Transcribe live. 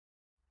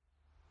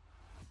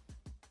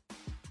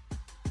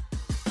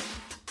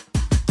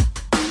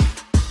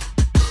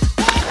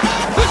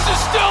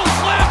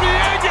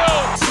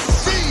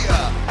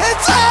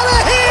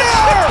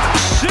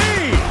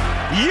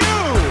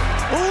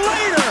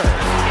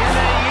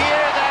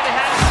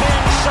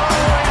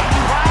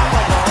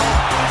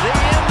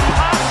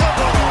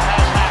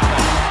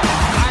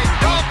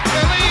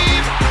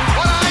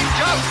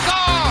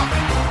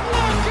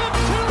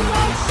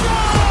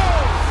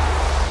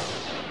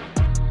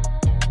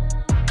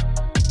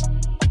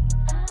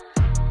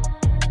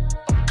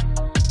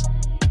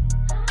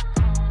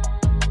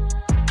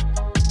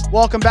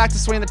Welcome back to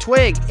Swing the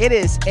Twig. It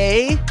is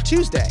a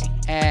Tuesday,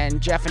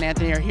 and Jeff and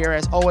Anthony are here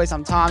as always.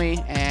 I'm Tommy,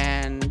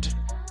 and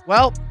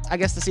well, I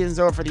guess the season's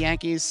over for the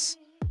Yankees.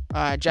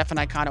 Jeff and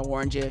I kind of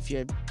warned you if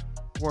you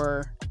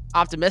were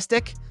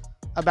optimistic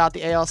about the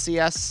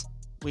ALCS.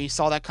 We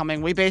saw that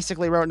coming. We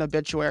basically wrote an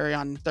obituary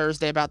on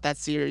Thursday about that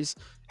series.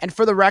 And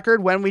for the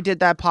record, when we did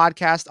that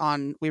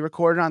podcast we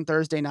recorded on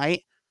Thursday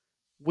night,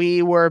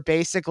 we were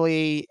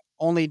basically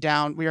only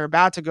down. We were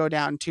about to go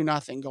down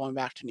 2-0 going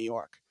back to New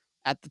York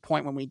at the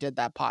point when we did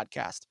that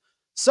podcast.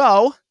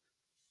 So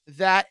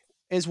that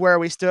is where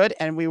we stood,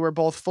 and we were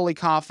both fully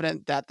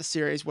confident that the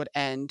series would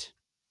end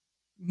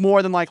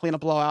more than likely in a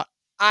blowout.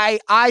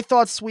 I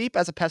thought sweep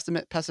as a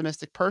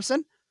pessimistic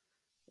person,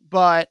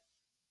 but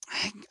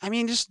I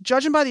mean, just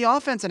judging by the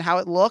offense and how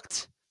it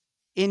looked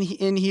in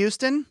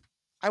Houston,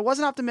 I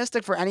wasn't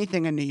optimistic for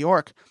anything in New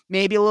York.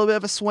 Maybe a little bit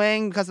of a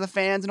swing because of the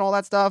fans and all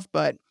that stuff,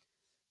 but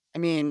I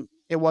mean,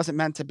 it wasn't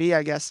meant to be,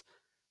 I guess.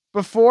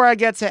 Before I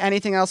get to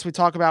anything else we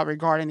talk about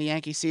regarding the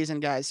Yankee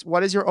season, guys,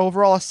 what is your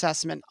overall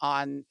assessment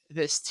on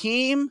this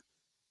team?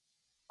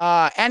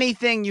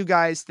 Anything you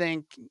guys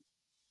think?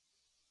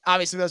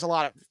 Obviously, there's a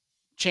lot of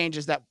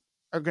changes that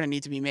are going to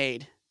need to be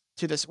made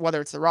to this, whether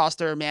it's the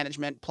roster,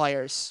 management,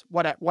 players,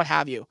 what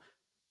have you.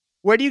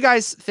 Where do you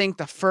guys think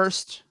the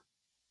first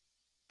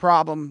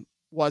problem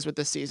was with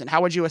this season?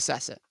 How would you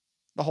assess it,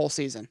 the whole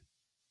season?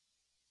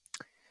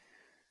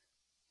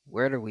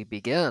 Where do we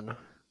begin?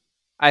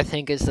 I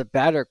think is the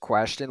better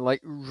question. Like,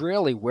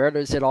 really, where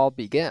does it all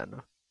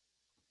begin?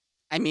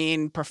 I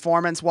mean,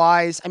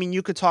 performance-wise, I mean,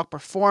 you could talk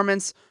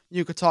performance,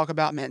 you could talk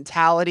about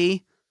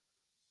mentality,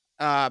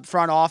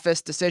 front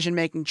office,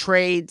 decision-making,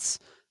 trades.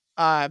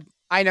 I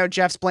know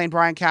Jeff's blamed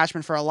Brian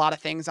Cashman for a lot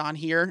of things on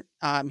here.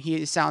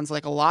 He sounds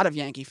like a lot of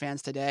Yankee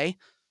fans today.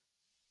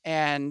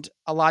 And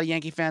a lot of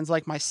Yankee fans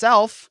like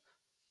myself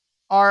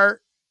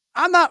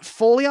I'm not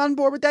fully on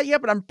board with that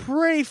yet, but I'm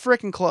pretty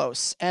freaking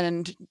close.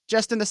 And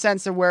just in the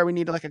sense of where we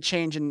need like a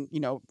change in,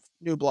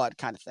 new blood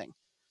kind of thing.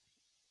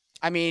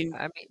 I mean,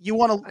 you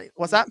want to,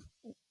 what's that?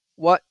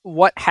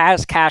 What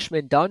has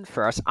Cashman done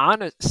for us?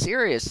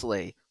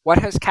 Seriously, what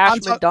has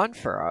Cashman done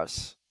for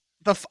us?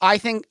 I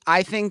think,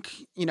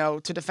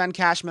 to defend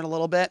Cashman a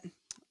little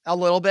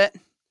bit,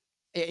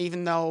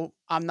 even though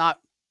I'm not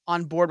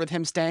on board with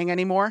him staying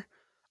anymore,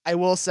 I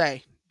will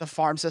say the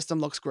farm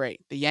system looks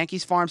great. The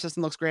Yankees farm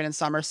system looks great in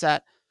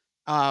Somerset.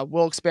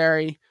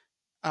 Wilkes-Barre.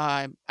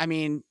 I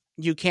mean,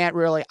 you can't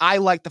really, I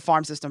like the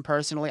farm system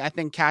personally. I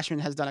think Cashman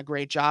has done a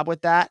great job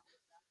with that.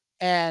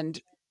 And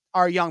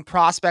our young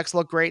prospects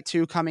look great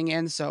too coming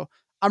in. So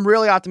I'm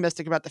really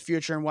optimistic about the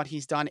future and what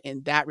he's done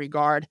in that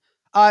regard.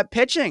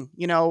 Pitching,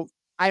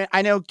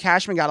 I know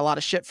Cashman got a lot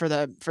of shit for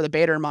the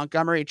Bader and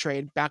Montgomery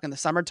trade back in the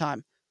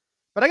summertime,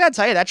 but I got to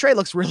tell you, that trade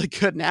looks really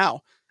good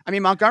now. I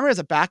mean, Montgomery is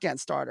a back-end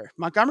starter.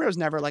 Montgomery was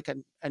never like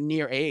a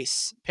near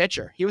ace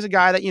pitcher. He was a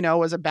guy that,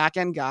 was a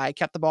back-end guy,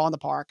 kept the ball in the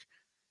park.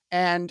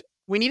 And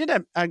we needed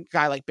a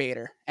guy like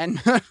Bader. And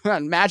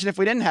imagine if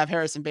we didn't have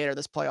Harrison Bader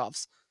this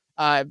playoffs.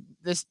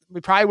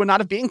 We probably would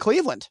not have beaten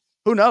Cleveland.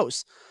 Who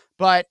knows?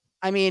 But,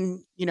 I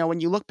mean,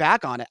 when you look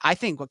back on it, I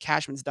think what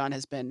Cashman's done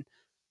has been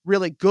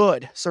really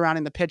good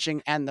surrounding the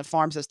pitching and the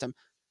farm system.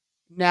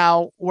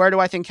 Now, where do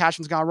I think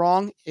Cashman's gone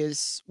wrong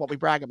is what we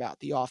brag about,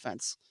 the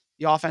offense.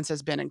 The offense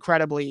has been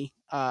incredibly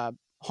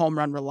home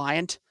run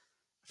reliant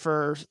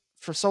for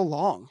so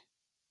long.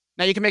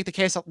 Now you can make the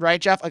case, right,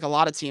 Jeff? Like a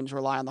lot of teams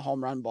rely on the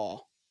home run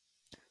ball.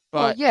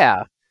 But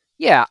yeah.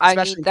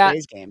 Especially in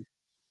today's game.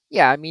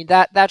 Yeah, I mean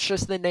that's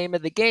just the name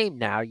of the game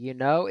now.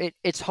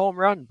 It's home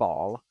run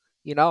ball.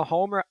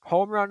 Home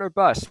run or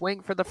bust.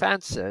 Swing for the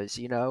fences.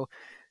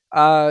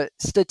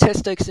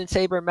 Statistics and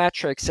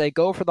sabermetrics say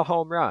go for the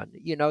home run.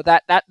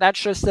 That's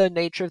just the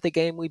nature of the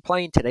game we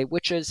play in today,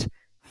 which is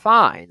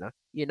fine.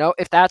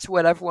 If that's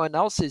what everyone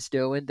else is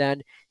doing,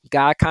 then you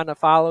gotta kind of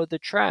follow the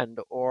trend,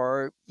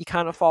 or you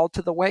kind of fall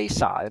to the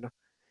wayside.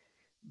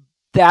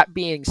 That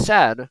being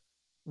said,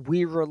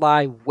 we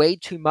rely way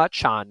too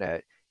much on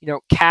it.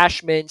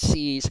 Cashman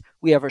sees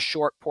we have a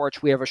short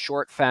porch, we have a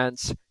short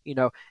fence.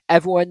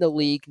 Everyone in the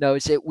league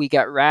knows it. We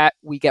get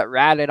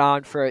ratted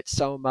on for it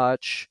so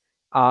much.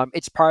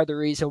 It's part of the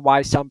reason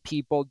why some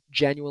people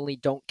genuinely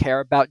don't care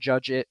about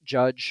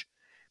Judge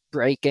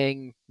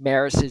breaking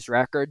Maris's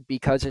record,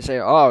 because they say,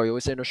 "Oh, it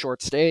was in a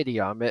short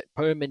stadium. It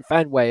put him in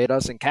Fenway. It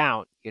doesn't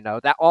count."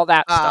 That all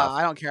that stuff.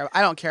 I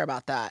don't care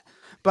about that.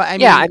 But I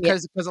Yeah, mean,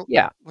 because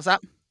yeah. What's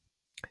that?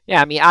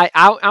 Yeah, I mean, I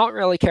don't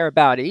really care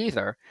about it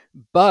either.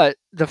 But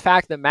the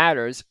fact that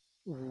matters,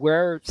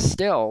 we're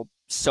still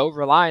so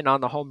reliant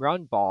on the home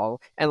run ball.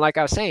 And like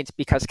I was saying, it's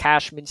because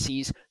Cashman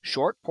sees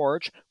short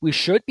porch. We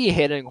should be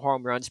hitting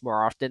home runs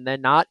more often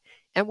than not,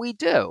 and we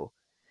do.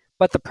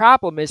 But the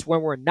problem is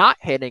when we're not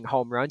hitting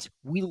home runs,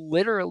 we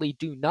literally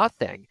do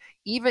nothing.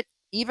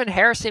 Even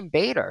Harrison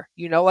Bader,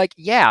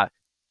 yeah,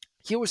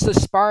 he was the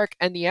spark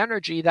and the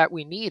energy that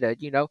we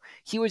needed.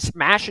 He was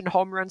smashing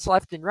home runs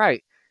left and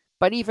right.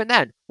 But even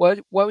then, what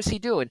was he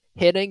doing?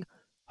 Hitting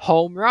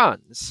home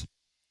runs.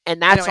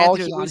 And that's all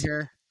he was.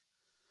 Here.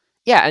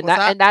 Yeah, Was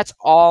that? and that's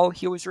all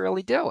he was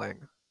really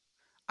doing.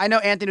 I know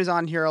Anthony was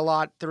on here a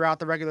lot throughout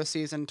the regular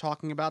season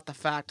talking about the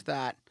fact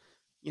that,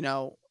 you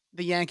know,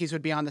 the Yankees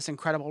would be on this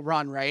incredible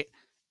run, right?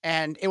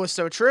 And it was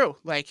so true.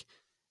 Like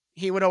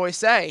he would always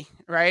say,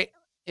 right?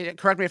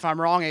 Correct me if I'm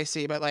wrong,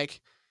 AC, but like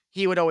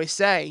he would always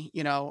say,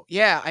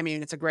 yeah, I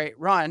mean, it's a great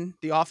run.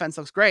 The offense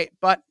looks great,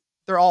 but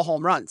they're all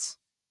home runs.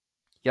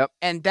 Yep.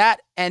 And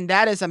that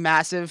is a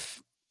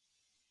massive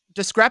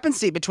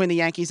discrepancy between the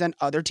Yankees and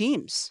other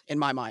teams in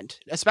my mind,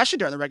 especially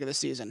during the regular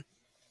season.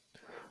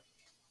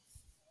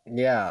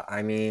 Yeah,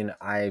 I mean,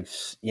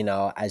 as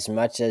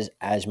much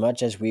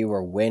as we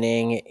were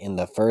winning in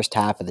the first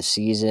half of the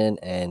season,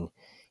 and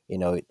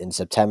in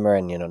September,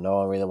 and no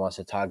one really wants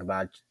to talk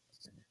about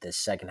the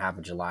second half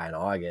of July and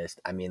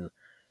August. I mean,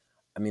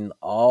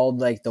 all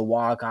like the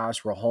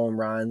walk-offs were home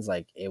runs.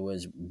 Like it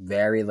was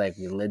very like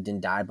we lived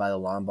and died by the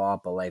long ball.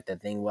 But like the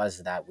thing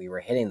was that we were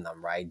hitting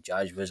them right.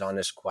 Judge was on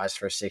his quest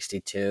for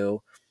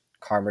 62.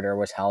 Carpenter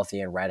was healthy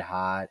and red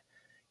hot.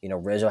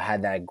 Rizzo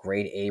had that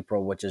great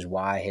April, which is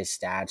why his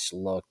stats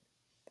looked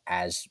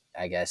as,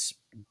 I guess,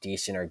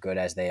 decent or good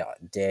as they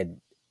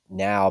did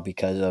now,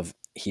 because of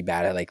he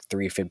batted like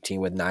 315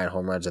 with 9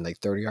 home runs and like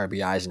 30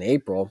 RBIs in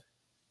April.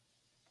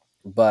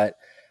 But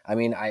I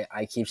mean,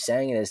 I keep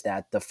saying it is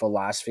that the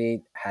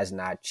philosophy has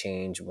not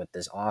changed with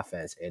this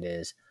offense. It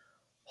is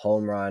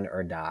home run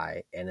or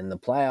die. And in the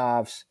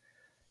playoffs,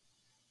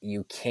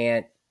 you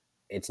can't,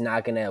 it's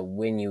not going to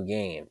win you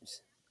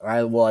games.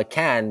 Right? Well, it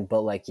can,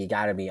 but like you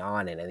got to be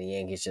on it. And the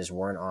Yankees just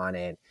weren't on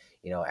it.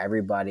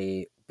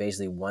 Everybody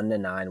basically 1 to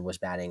 9 was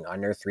batting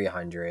under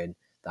 300.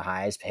 The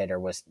highest hitter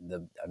was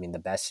the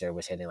best hitter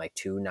was hitting like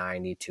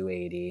 290,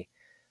 280.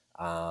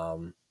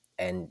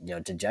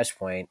 And to Jeff's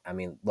point, I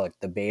mean, look,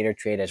 the Bader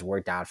trade has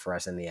worked out for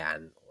us in the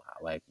end.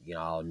 Like,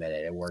 I'll admit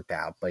it worked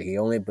out. But he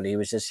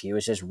was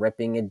just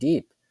ripping it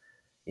deep,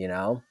 you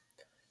know?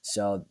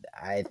 So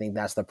I think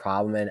that's the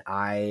problem. And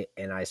I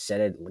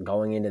said it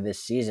going into this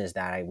season, is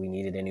that we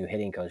needed a new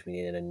hitting coach. We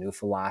needed a new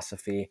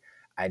philosophy.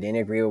 I didn't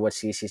agree with what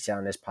CC said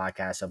on this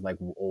podcast of like,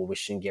 oh, we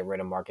shouldn't get rid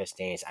of Marcus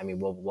Stain. I mean,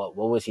 what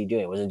was he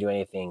doing? He wasn't doing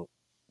anything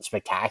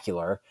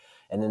spectacular.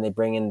 And then they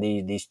bring in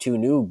these two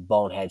new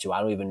boneheads who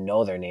I don't even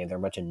know their name. They're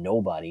a bunch of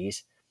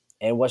nobodies.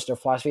 And what's their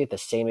philosophy? The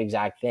same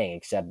exact thing,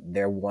 except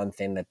their one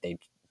thing that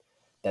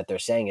they're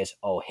saying is,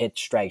 oh, hit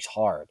strikes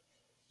hard.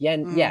 Yeah,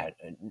 Mm. yeah,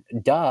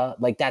 duh.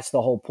 Like that's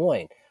the whole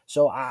point.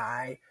 So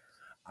I'm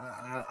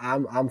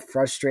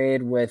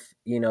frustrated with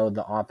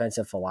the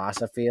offensive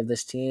philosophy of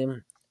this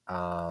team.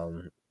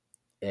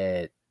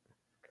 It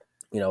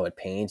it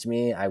pains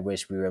me. I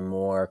wish we were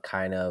more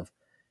kind of,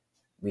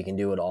 we can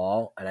do it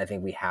all, and I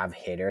think we have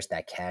hitters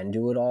that can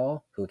do it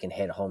all, who can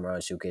hit home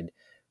runs, who can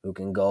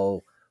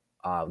go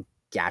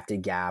gap to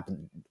gap,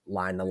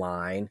 line to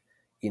line,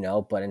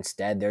 But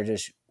instead, they're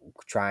just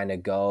trying to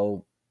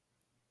go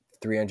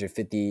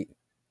 350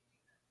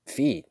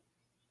 feet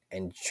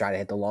and try to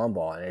hit the long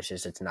ball, and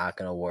it's not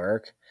going to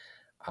work.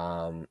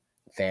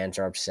 Fans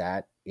are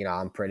upset.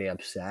 I'm pretty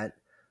upset.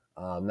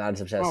 Not as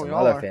upset as Oh, we some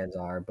all other are. fans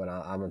are, but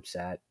I'm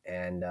upset.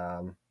 And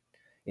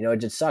it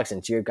just sucks.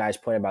 And to your guys'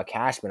 point about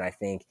Cashman, I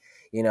think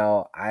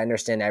I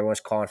understand everyone's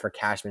calling for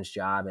Cashman's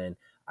job, and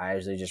I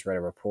actually just read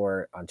a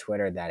report on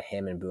Twitter that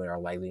him and Boone are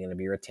likely going to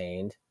be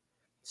retained,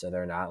 so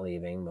they're not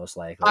leaving most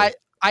likely. I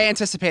I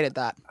anticipated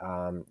that.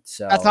 That's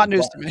So, not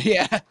news to me.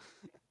 Yeah.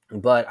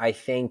 but I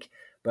think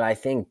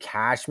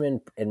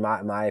Cashman, in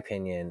my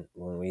opinion,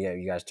 when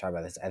you guys talk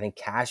about this, I think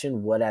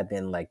Cashman would have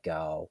been let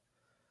go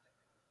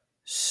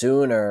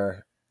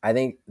sooner. I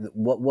think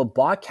what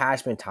bought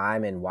Cashman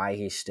time and why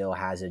he still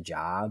has a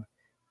job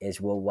is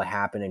what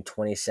happened in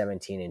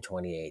 2017 and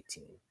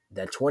 2018.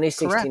 The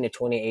 2016 Correct. to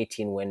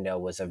 2018 window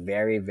was a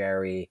very,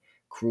 very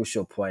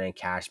crucial point in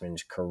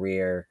Cashman's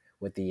career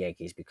with the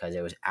Yankees, because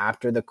it was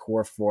after the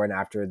core four and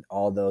after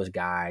all those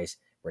guys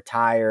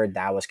retired.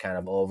 That was kind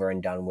of over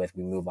and done with.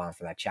 We move on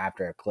from that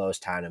chapter. It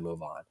closed, time to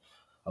move on.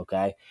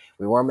 Okay.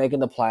 We weren't making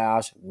the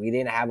playoffs.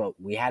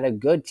 We had a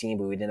good team,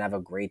 but we didn't have a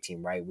great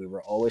team, right? We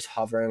were always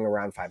hovering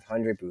around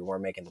 500, but we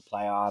weren't making the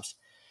playoffs.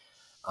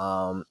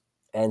 Um,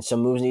 and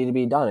some moves needed to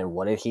be done. And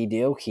what did he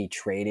do? He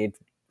traded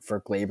for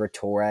Gleyber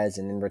Torres,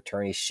 and in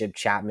return, he shipped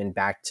Chapman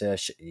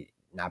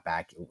not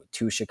back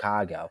to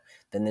Chicago.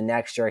 Then the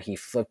next year, he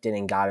flipped it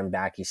and got him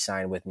back. He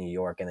signed with New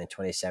York. And then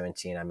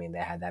 2017, I mean, they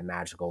had that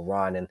magical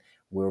run, and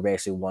we were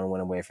basically one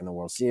win away from the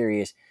World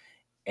Series.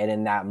 And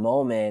in that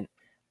moment,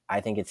 I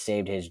think it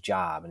saved his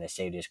job and it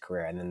saved his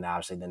career. And then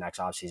obviously the next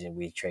offseason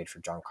we trade for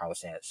Giancarlo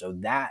Stanton. So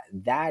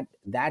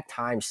that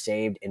time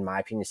saved, in my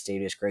opinion,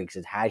 saved his career,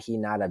 because had he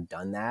not have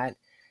done that,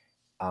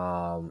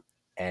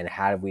 and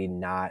had we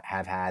not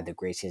have had the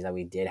great season that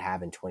we did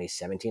have in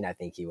 2017, I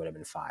think he would have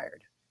been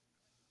fired.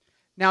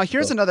 Now,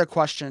 here's Go. another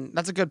question.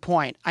 That's a good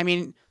point. I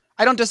mean,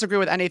 I don't disagree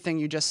with anything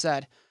you just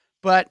said,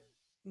 but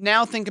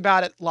now think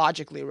about it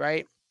logically,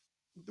 right?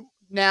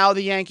 Now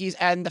the Yankees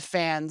and the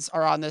fans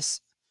are on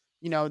this,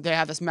 they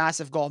have this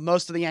massive goal.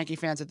 Most of the Yankee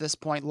fans at this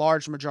point,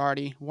 large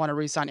majority, want to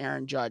re-sign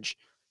Aaron Judge.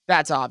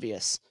 That's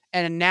obvious.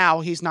 And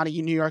now he's not a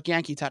New York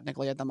Yankee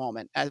technically at the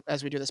moment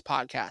as we do this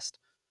podcast.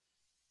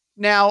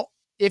 Now,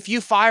 if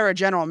you fire a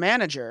general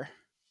manager,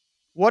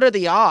 what are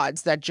the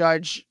odds that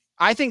Judge,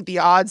 I think the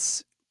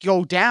odds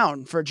go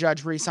down for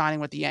Judge re-signing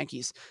with the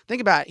Yankees.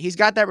 Think about it. He's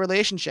got that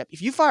relationship.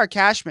 If you fire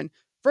Cashman,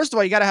 first of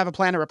all, you got to have a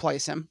plan to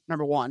replace him.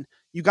 Number one,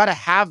 you got to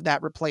have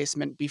that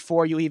replacement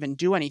before you even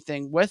do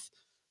anything with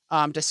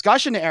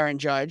discussion to Aaron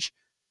Judge.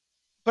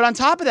 But on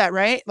top of that,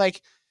 right?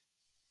 Like,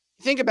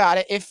 think about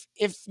it.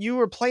 If you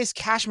replace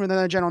Cashman with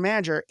another general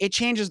manager, it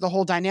changes the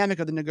whole dynamic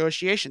of the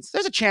negotiations.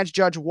 There's a chance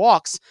Judge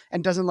walks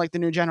and doesn't like the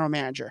new general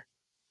manager.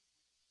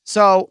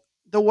 So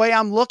the way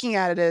I'm looking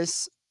at it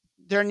is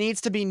there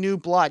needs to be new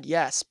blood,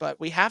 yes, but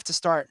we have to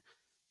start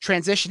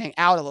transitioning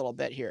out a little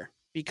bit here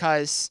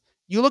because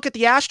you look at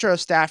the Astros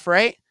staff,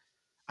 right?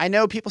 I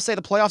know people say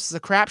the playoffs is a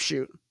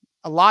crapshoot.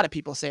 A lot of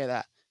people say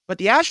that. But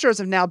the Astros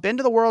have now been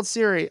to the World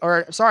Series,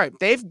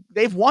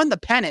 they've won the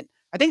pennant,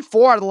 I think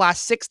 4 out of the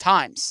last 6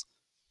 times,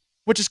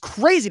 which is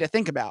crazy to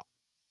think about,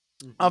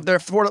 of their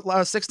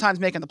 6 times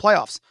making the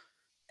playoffs.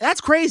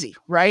 That's crazy,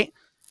 right?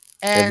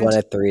 And they've won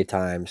it 3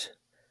 times.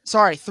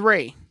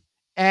 3.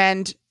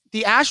 And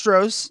the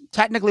Astros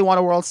technically won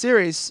a World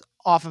Series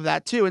off of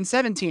that too in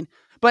 17.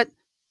 But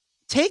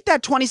take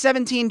that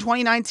 2017,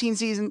 2019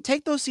 season,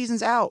 take those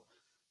seasons out.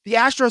 The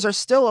Astros are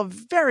still a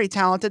very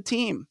talented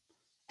team.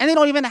 And they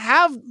don't even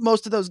have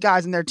most of those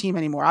guys in their team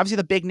anymore. Obviously,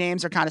 the big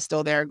names are kind of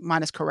still there,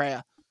 minus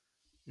Correa.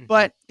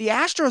 But the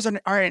Astros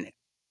are in.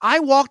 I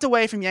walked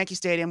away from Yankee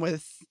Stadium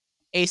with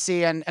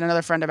AC and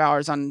another friend of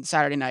ours on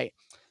Saturday night.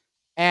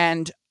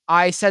 And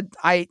I said,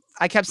 I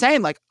kept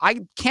saying, like,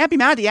 I can't be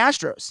mad at the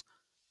Astros.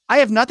 I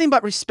have nothing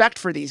but respect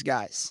for these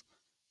guys.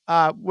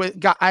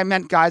 I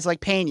meant guys like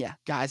Pena,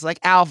 guys like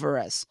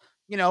Alvarez.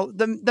 You know,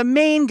 the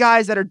main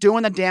guys that are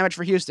doing the damage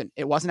for Houston.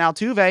 It wasn't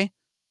Altuve.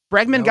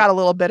 Bregman did a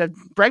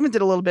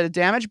little bit of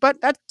damage, but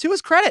that to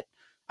his credit.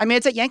 I mean,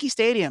 it's at Yankee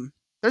Stadium.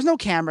 There's no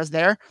cameras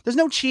there. There's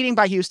no cheating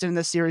by Houston in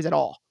this series at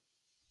all.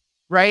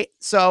 Right?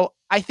 So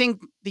I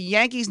think the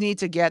Yankees need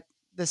to get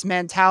this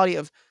mentality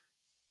of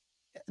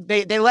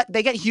they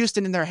get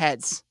Houston in their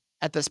heads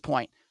at this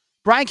point.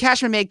 Brian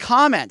Cashman made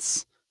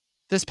comments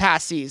this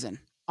past season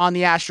on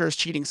the Astros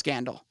cheating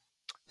scandal.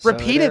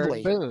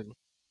 Repeatedly.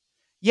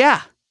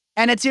 Yeah.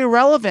 And it's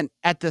irrelevant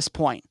at this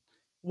point.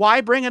 Why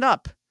bring it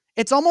up?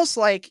 It's almost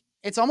like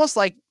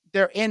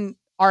they're in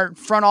our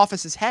front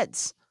office's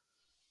heads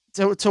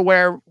to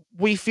where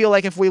we feel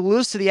like if we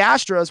lose to the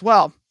Astros,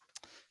 well,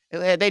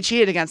 they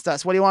cheated against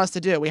us. What do you want us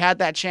to do? We had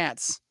that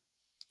chance.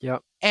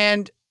 Yep.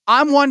 And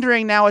I'm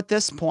wondering now at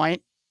this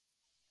point,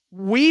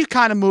 we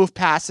kind of moved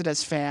past it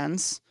as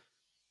fans.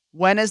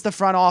 When is the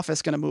front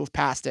office going to move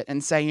past it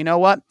and say, you know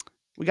what?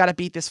 We got to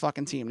beat this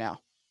fucking team now.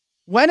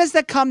 When has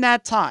that come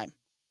that time?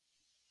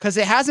 Because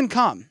it hasn't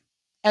come.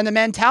 And the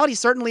mentality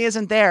certainly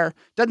isn't there.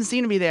 Doesn't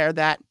seem to be there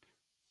that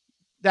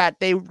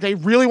they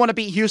really want to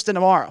beat Houston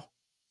tomorrow.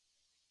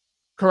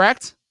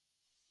 Correct?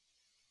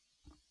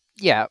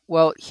 Yeah.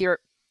 Well,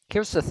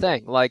 here's the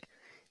thing. Like,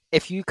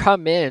 if you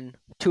come in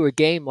to a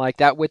game like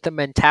that with the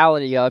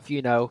mentality of,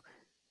 you know,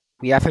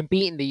 we haven't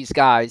beaten these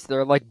guys.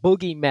 They're like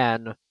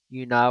boogeymen,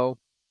 you know.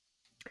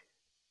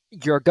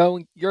 You're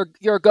going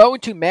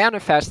to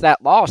manifest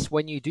that loss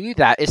when you do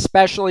that,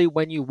 especially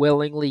when you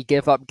willingly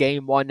give up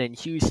game 1 in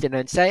Houston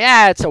and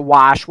say, it's a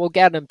wash. We'll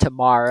get them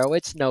tomorrow.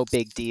 It's no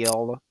big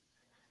deal.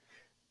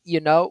 You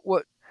know,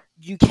 what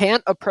you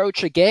can't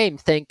approach a game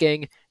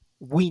thinking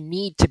we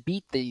need to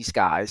beat these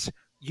guys.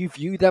 You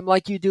view them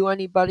like you do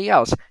anybody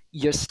else.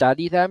 You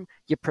study them,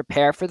 you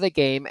prepare for the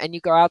game, and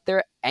you go out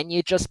there and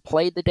you just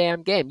play the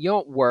damn game. You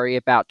don't worry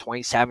about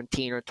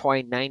 2017 or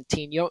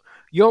 2019. You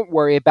don't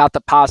worry about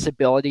the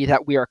possibility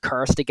that we are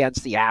cursed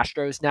against the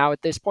Astros now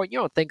at this point. You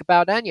don't think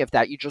about any of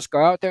that. You just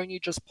go out there and you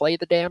just play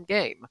the damn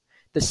game.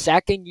 The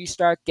second you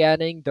start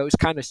getting those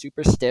kind of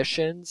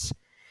superstitions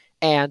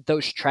and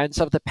those trends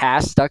of the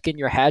past stuck in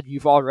your head,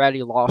 you've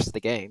already lost the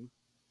game.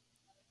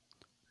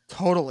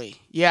 Totally.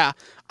 Yeah.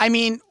 I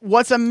mean,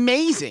 what's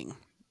amazing,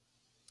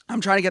 I'm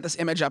trying to get this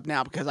image up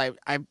now because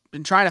I've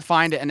been trying to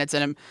find it, and it's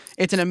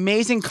an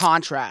amazing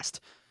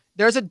contrast.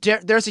 There's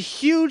a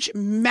huge,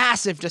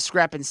 massive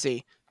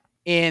discrepancy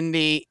in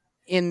the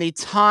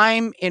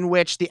time in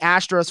which the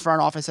Astros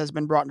front office has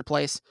been brought into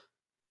place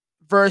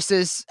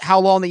versus how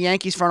long the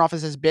Yankees front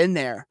office has been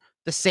there.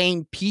 The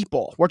same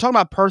people. We're talking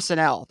about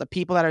personnel, the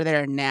people that are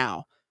there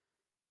now.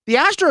 The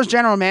Astros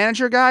general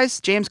manager,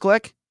 guys, James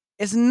Click,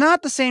 is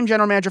not the same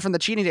general manager from the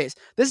cheating days.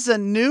 This is a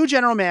new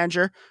general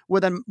manager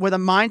with a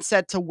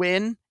mindset to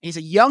win. He's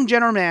a young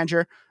general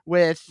manager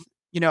with,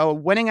 you know,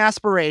 winning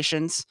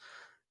aspirations.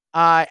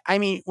 I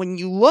mean, when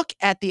you look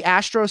at the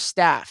Astros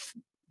staff,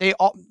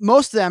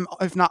 most of them,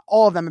 if not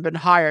all of them, have been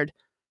hired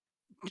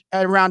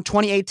around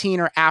 2018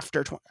 or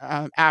after.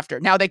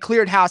 Now they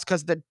cleared house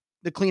because the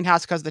clean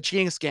house because of the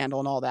cheating scandal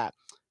and all that.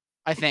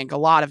 I think a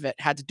lot of it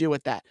had to do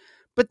with that.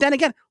 But then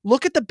again,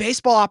 look at the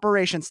baseball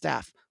operations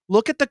staff.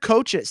 Look at the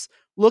coaches.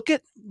 Look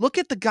at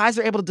the guys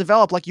they're able to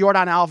develop, like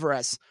Yordan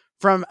Alvarez,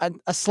 from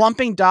a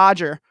slumping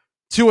Dodger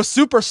to a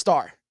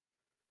superstar.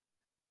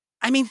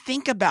 I mean,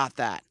 think about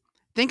that.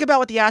 Think about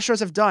what the Astros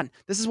have done.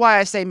 This is why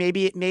I say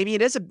maybe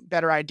it is a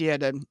better idea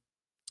to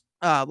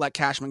let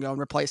Cashman go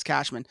and replace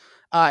Cashman.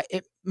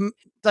 It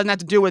doesn't have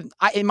to do with,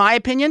 in my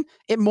opinion,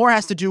 it more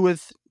has to do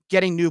with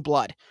getting new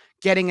blood,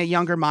 getting a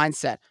younger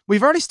mindset.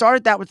 We've already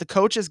started that with the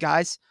coaches,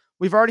 guys.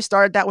 We've already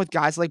started that with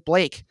guys like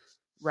Blake,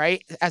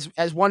 right?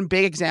 As one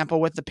big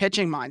example with the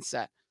pitching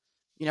mindset.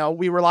 You know,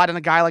 we relied on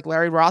a guy like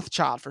Larry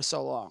Rothschild for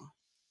so long.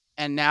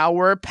 And now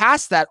we're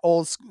past that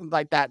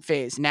that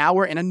phase. Now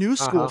we're in a new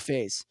school Uh-huh.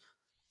 phase.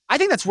 I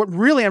think that's what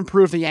really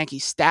improved the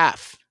Yankees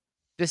staff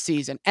this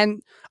season.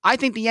 And I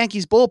think the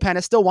Yankees bullpen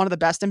is still one of the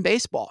best in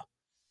baseball.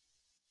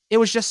 It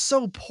was just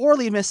so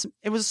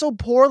it was so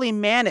poorly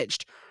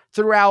managed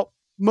throughout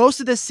most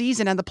of the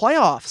season and the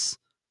playoffs,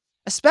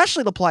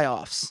 especially the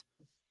playoffs.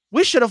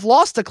 We should have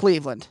lost to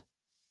Cleveland.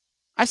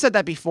 I said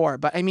that before,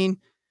 but I mean,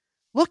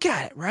 look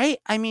at it, right?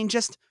 I mean,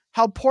 just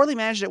how poorly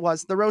managed it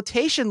was. The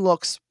rotation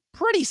looks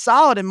pretty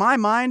solid in my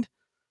mind.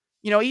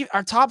 You know,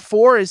 our top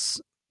 4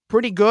 is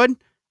pretty good.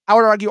 I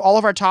would argue all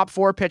of our top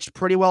 4 pitched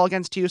pretty well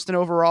against Houston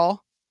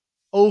overall.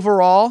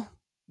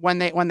 When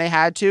they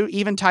had to,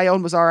 even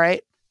Tyone was all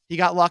right. He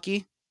got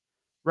lucky,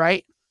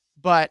 right?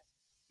 But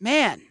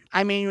man,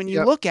 I mean, when you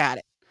Yep. look at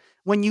it,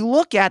 when you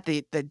look at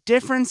the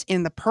difference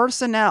in the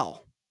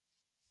personnel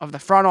of the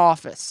front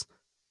office,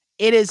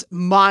 it is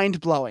mind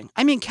blowing.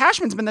 I mean,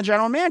 Cashman's been the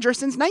general manager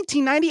since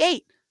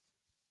 1998.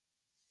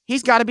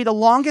 He's got to be the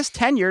longest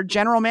tenured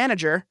general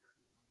manager.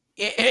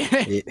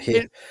 He,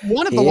 he,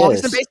 One of the he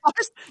longest in is. baseball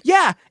history.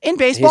 Yeah, in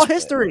baseball He's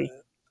history.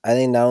 I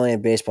think not only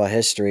in baseball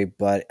history,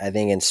 but I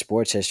think in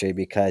sports history,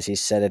 because he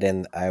said it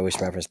in, I always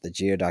reference the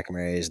Geo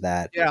documentary, is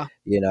that, Yeah,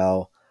 you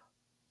know,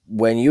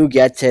 when you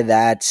get to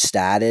that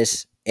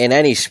status in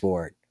any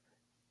sport,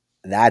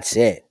 that's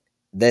it.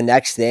 The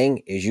next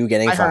thing is you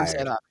getting I heard him say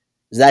fired. that.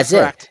 That's it.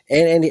 Correct.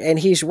 And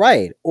he's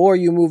right. Or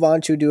you move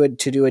on to do a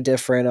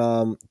different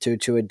a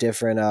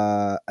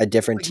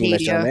different Like team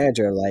as general media.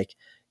 manager. Like,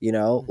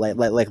 Mhm.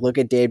 like look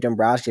at Dave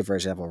Dombrowski, for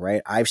example,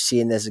 right? I've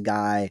seen this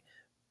guy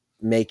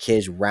make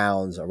his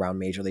rounds around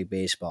Major League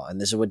Baseball. And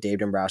this is what Dave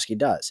Dombrowski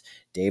does.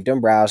 Dave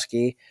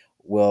Dombrowski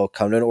will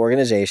come to an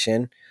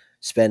organization,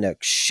 spend a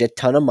shit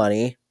ton of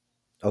money.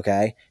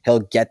 Okay. He'll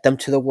get them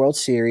to the World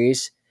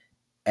Series,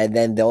 and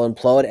then they'll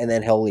implode, and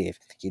then he'll leave.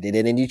 He did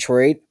it in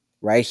Detroit,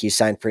 right? He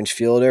signed Prince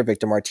Fielder,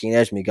 Victor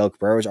Martinez, Miguel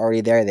Cabrera was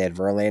already there. They had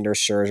Verlander,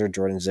 Scherzer,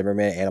 Jordan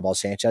Zimmerman, Anibal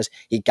Sanchez.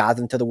 He got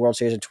them to the World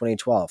Series in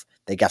 2012.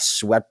 They got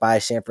swept by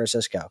San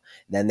Francisco.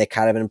 Then they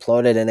kind of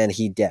imploded, and then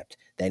he dipped.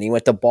 Then he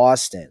went to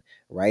Boston,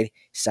 right?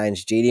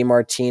 Signs JD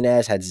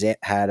Martinez, had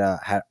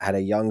a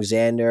young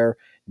Xander,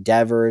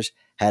 Devers,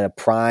 had a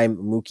prime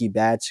Mookie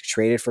Betts,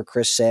 traded for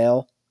Chris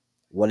Sale.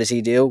 What does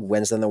he do?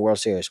 Wins them the World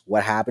Series.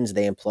 What happens?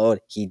 They implode.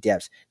 He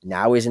dips.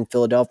 Now he's in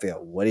Philadelphia.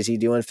 What does he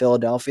do in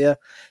Philadelphia?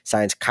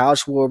 Signs Kyle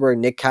Schwarber,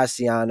 Nick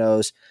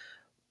Castellanos,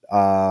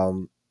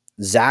 um,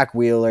 Zach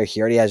Wheeler.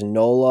 He already has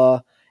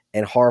Nola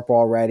and Harper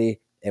already.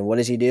 And what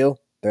does he do?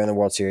 They're in the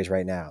World Series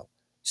right now.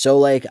 So,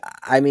 like,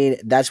 I mean,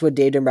 that's what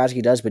Dave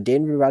Dombrowski does. But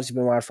Dave Dombrowski's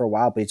been around for a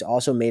while, but he's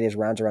also made his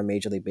rounds around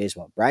Major League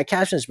Baseball. Brian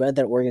Cashman's been at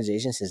that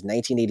organization since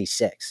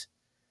 1986.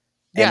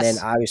 And then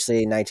Yes.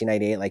 obviously in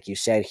 1998, like you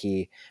said,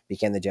 he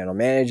became the general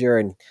manager.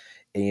 And,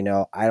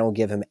 I don't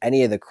give him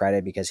any of the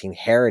credit because he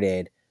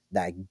inherited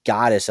that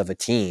goddess of a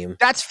team,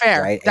 That's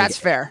fair. right? That's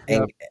fair.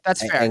 Yep.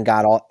 That's fair. He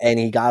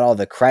got all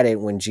the credit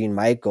when Gene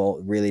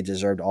Michael really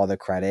deserved all the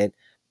credit.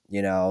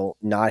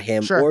 Not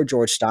him Sure. or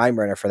George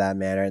Steinbrenner for that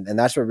matter. And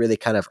that's what really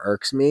kind of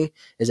irks me,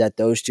 is that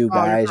those two Oh,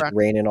 you're guys correct.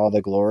 reign in all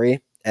the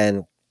glory,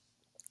 and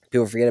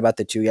people forget about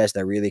the two guys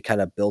that really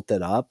kind of built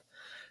it up.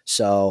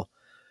 So,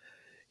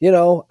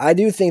 I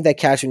do think that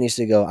Cashman needs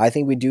to go. I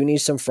think we do need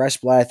some fresh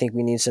blood. I think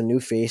we need some new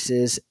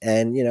faces,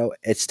 and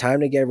it's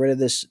time to get rid of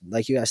this.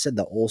 Like you guys said,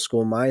 the old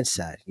school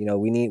mindset.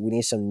 We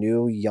need some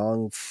new,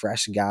 young,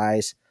 fresh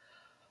guys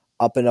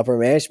up in upper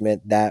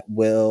management that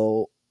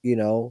will,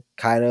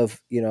 kind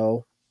of,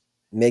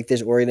 make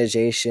this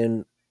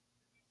organization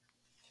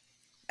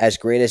as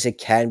great as it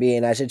can be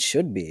and as it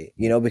should be.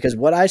 Because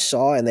what I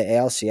saw in the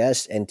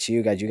ALCS, and to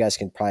you guys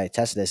can probably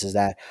attest to this, is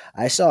that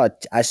I saw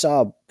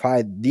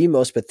probably the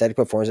most pathetic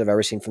performance I've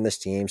ever seen from this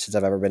team since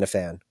I've ever been a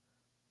fan.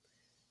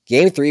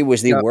 Game 3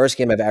 was the Yep. worst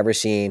game I've ever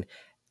seen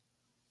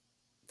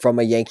from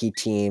a Yankee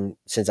team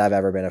since I've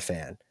ever been a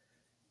fan.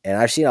 And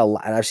I've seen a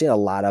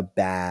lot of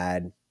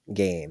bad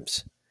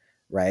games,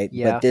 right? But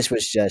Yeah. this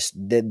was just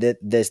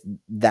this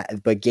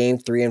that. But game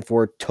 3 and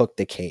 4 took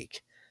the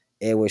cake.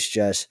 It was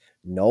just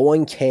no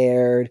one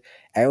cared.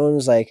 Everyone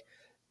was like,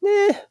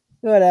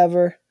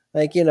 whatever.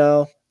 Like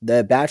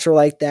the bats were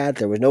like that.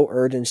 There was no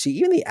urgency.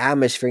 Even the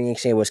atmosphere in Yankee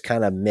Stadium was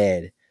kind of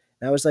mid.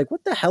 And I was like,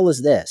 what the hell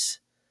is this?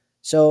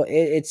 So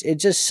it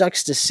just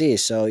sucks to see.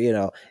 So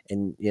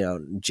and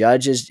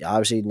Judge is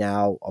obviously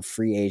now a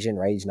free agent,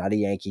 right? He's not a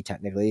Yankee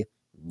technically.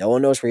 No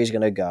one knows where he's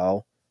gonna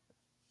go.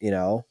 You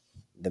know,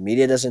 the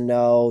media doesn't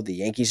know. The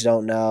Yankees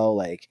don't know.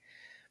 Like,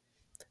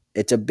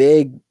 it's a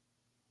big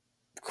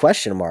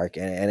question mark,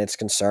 and it's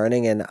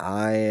concerning. And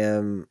I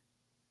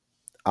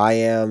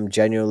am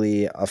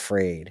genuinely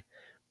afraid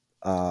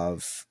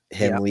of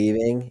him Yeah.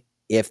 leaving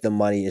if the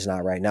money is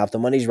not right. Now, if the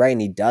money's right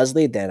and he does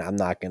leave, then I'm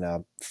not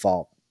gonna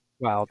fault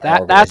Well,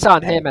 our that's on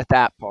organization. him at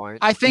that point.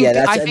 I Yeah,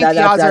 think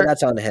the odds are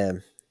that's on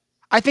him.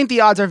 I think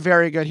the odds are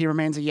very good he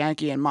remains a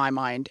Yankee in my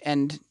mind.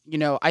 And,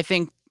 I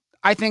think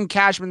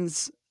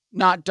Cashman's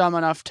not dumb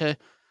enough to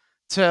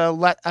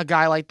let a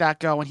guy like that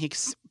go when he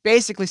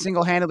basically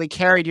single-handedly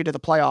carried you to the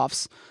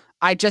playoffs.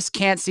 I just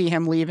can't see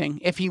him leaving.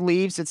 If he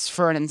leaves, it's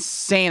for an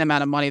insane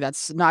amount of money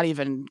that's not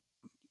even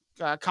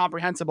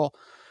comprehensible.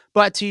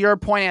 But to your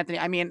point, Anthony,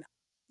 I mean,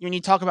 when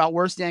you talk about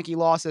worst Yankee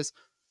losses,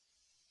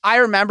 I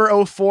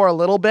remember '04 a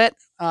little bit.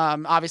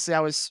 Obviously, I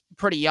was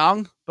pretty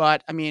young,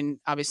 but I mean,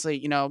 obviously,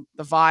 the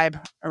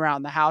vibe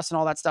around the house and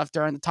all that stuff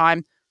during the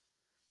time.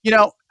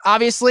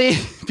 Obviously,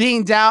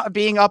 being up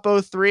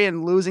 0-3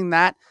 and losing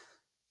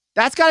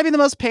that's got to be the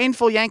most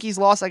painful Yankees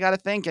loss I got to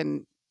think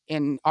in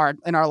our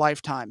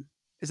lifetime.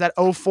 Is that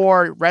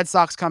 '04 Red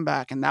Sox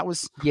comeback, and that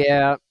was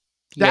Yeah,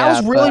 that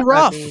was yeah, really but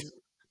rough.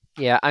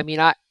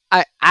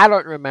 I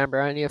don't remember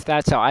any of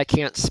that, so I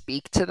can't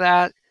speak to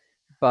that.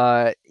 But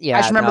I just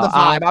yeah, remember no, the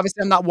vibe.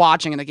 Obviously, I'm not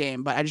watching the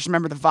game, but I just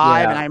remember the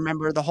vibe, and yeah, I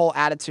remember the whole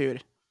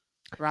attitude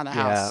around the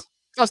yeah. house.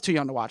 I was too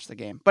young to watch the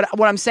game. But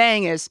what I'm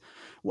saying is,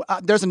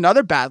 there's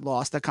another bad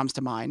loss that comes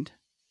to mind.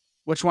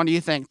 Which one do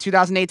you think?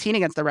 2018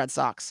 against the Red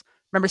Sox.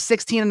 Remember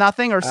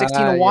 16-0 or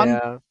 16-1?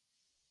 Yeah.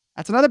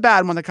 That's another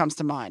bad one that comes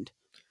to mind.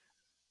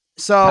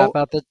 How So,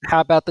 about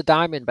the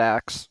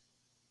Diamondbacks?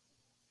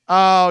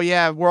 oh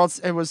yeah, it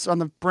was on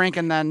the brink,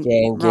 and then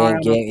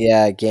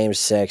Mariano. Game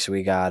 6.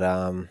 We got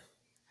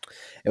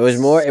It was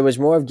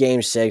more of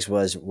game 6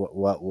 was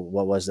what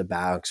was the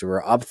balance. We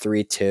were up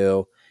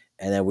 3-2,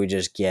 and then we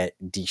just get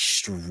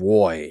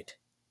destroyed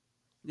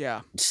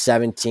Yeah.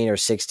 17 or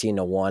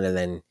 16-1, and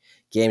then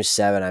game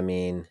 7. I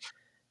mean,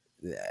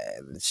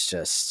 it's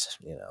just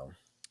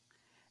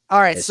All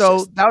right. it's So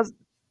just that was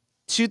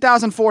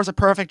 2004 is a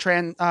perfect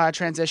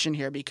transition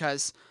here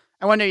because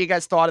I wonder what you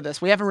guys thought of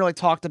this. We haven't really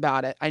talked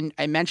about it.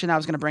 I mentioned I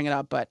was going to bring it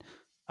up, but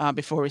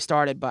before we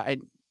started, but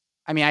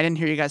I mean, I didn't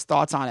hear you guys'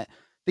 thoughts on it.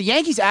 The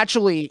Yankees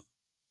actually,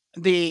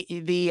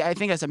 the I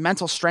think as a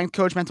mental strength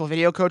coach, mental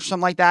video coach,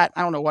 something like that.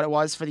 I don't know what it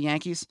was for the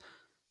Yankees.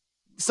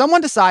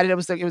 Someone decided it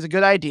was a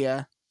good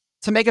idea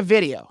to make a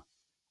video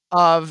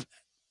of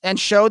and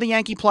show the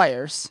Yankee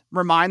players,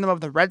 remind them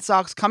of the Red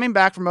Sox coming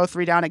back from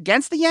 '03 down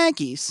against the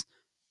Yankees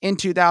in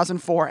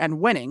 2004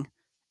 and winning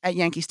at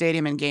Yankee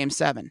Stadium in Game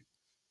 7.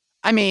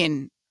 I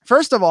mean,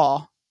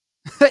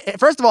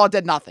 it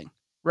did nothing,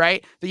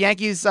 right? The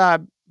Yankees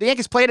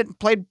played a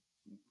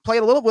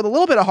little with a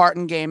little bit of heart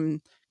in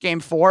game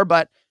 4,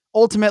 but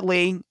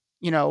ultimately,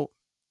 they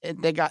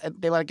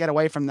let it get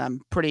away from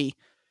them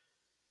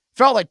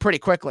felt like pretty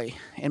quickly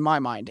in my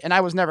mind. And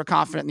I was never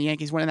confident in the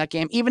Yankees winning that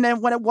game, even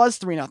when it was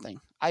 3-0.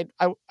 I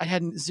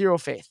had zero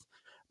faith.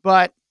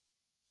 But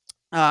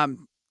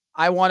um,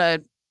 I want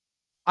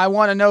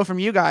to know from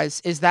you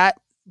guys, is that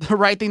the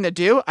right thing to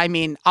do? I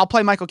mean, I'll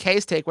play Michael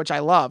K's take, which I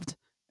loved.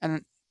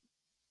 And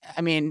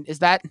I mean, is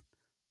that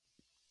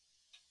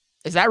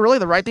really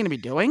the right thing to be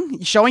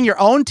doing? Showing your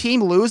own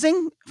team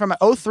losing from an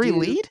 0-3 Do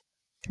lead?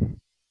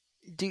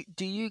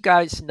 do you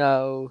guys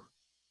know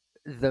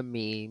the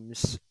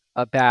memes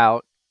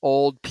about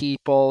old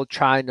people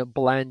trying to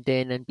blend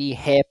in and be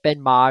hip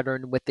and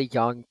modern with the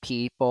young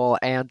people,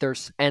 and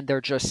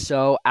they're just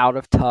so out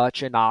of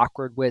touch and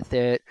awkward with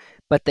it,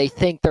 but they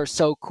think they're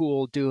so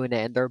cool doing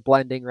it and they're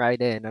blending right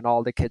in, and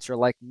all the kids are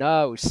like,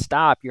 "No,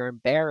 stop, you're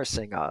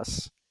embarrassing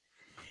us."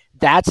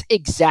 That's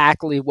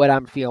exactly what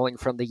I'm feeling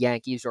from the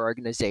Yankees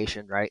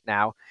organization right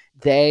now.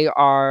 They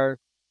are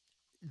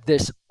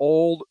this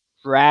old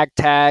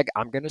ragtag,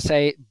 I'm going to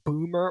say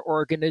boomer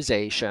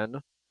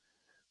organization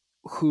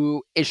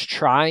who is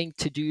trying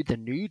to do the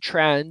new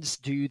trends,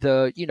 do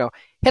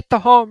hit the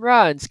home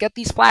runs, get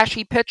these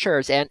flashy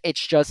pitchers, and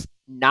it's just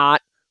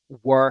not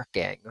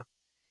working.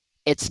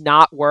 It's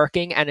not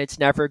working, and it's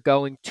never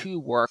going to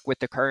work with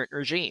the current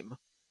regime.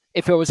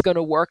 If it was going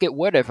to work, it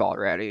would have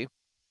already.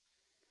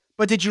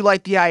 But did you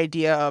like the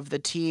idea of the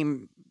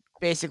team,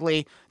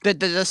 basically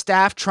the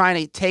staff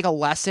trying to take a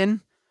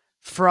lesson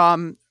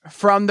from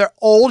their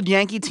old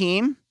Yankee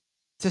team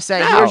to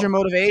say, here's your No,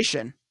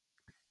 motivation?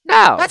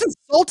 That's no.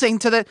 insulting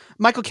to the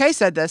Michael K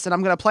said this, and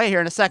I'm going to play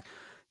here in a sec.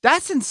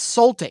 That's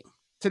insulting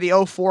to the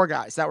 '04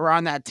 guys that were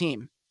on that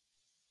team.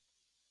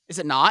 Is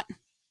it not?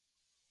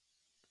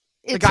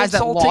 The It's guys that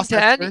insulting lost to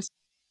that any. series?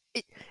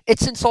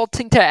 It's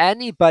insulting to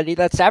anybody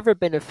that's ever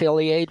been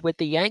affiliated with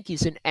the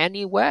Yankees in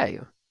any way.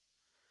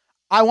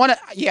 I want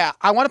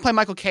to play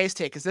Michael K's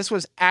take because this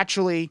was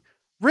actually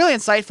really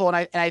insightful, and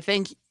I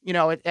think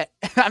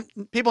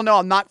people know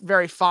I'm not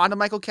very fond of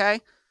Michael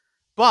K,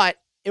 but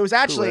it was Who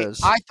actually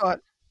is? I thought,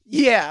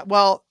 yeah,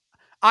 well,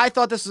 I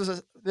thought this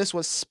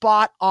was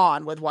spot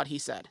on with what he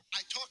said.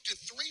 I talked to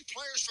 3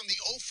 players from the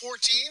 '04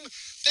 team.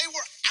 They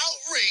were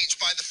outraged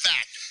by the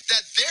fact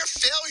that their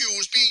failure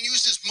was being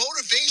used as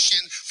motivation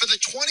for the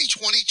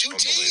 2022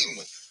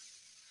 team.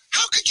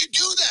 How could you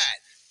do that?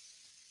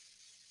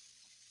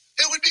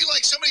 It would be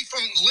like somebody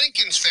from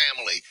Lincoln's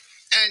family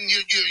and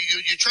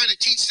you're trying to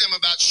teach them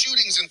about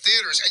shootings in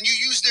theaters, and you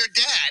use their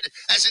dad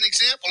as an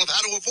example of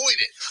how to avoid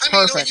it. I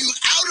mean, are you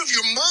out of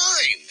your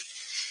mind?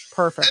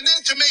 Perfect. And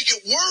then to make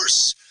it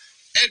worse,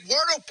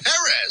 Eduardo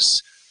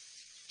Perez,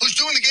 who's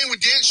doing the game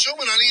with Dan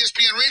Shulman on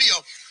ESPN Radio,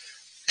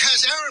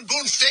 has Aaron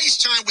Boone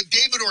FaceTime with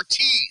David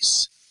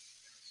Ortiz.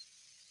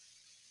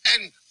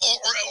 And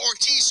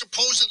Ortiz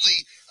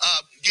supposedly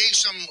gave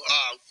some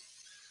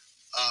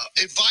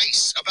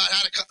advice about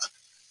how to,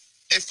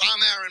 if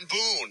I'm Aaron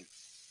Boone.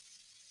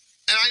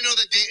 And I know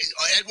that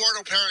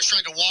Eduardo Perez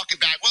tried to walk it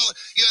back. Well,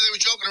 they were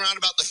joking around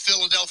about the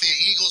Philadelphia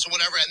Eagles or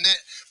whatever.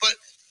 But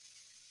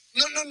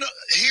no.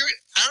 Here,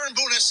 Aaron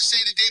Boone has to say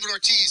to David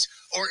Ortiz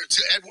or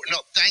to Edward, no,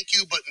 thank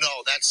you, but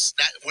no,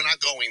 we're not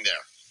going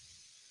there.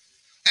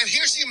 And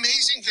here's the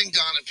amazing thing,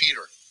 Don and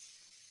Peter.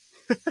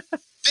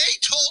 They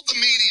told the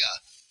media.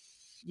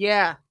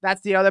 Yeah,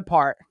 that's the other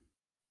part.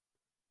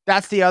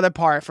 I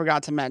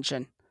forgot to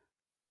mention.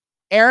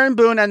 Aaron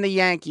Boone and the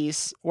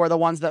Yankees were the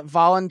ones that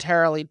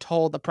voluntarily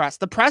told the press.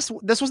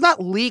 This was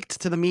not leaked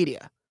to the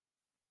media.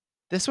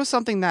 This was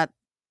something that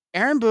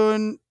Aaron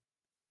Boone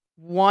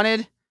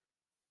wanted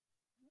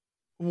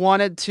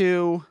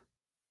to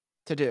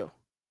do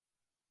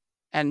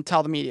and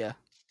tell the media.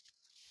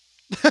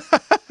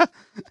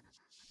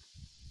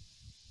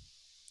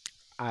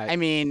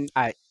 I'm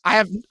at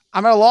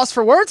a loss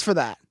for words for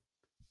that.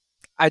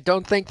 I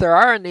don't think there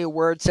are any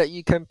words that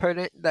you can put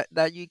it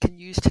that you can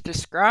use to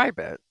describe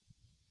it.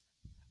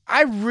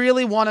 I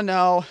really want to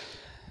know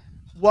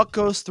what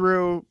goes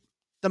through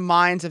the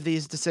minds of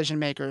these decision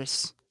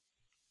makers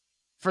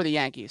for the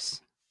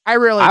Yankees. I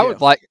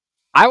would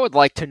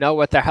like to know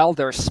what the hell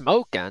they're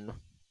smoking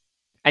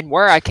and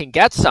where I can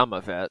get some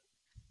of it.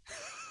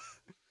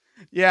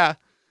 Yeah.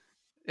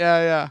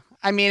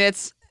 I mean,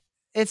 it's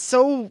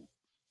so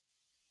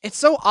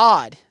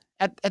odd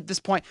at this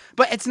point,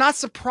 but it's not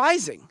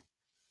surprising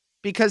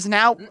because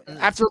now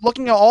after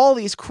looking at all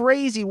these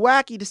crazy,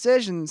 wacky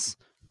decisions,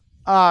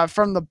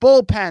 from the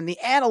bullpen, the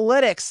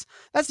analytics,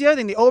 that's the other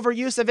thing, the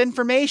overuse of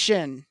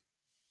information.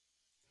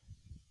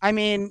 I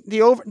mean,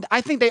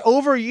 I think they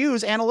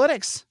overuse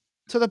analytics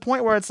to the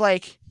point where it's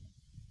like,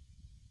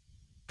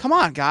 come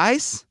on,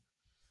 guys.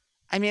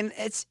 I mean,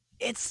 it's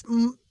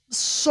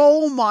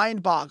so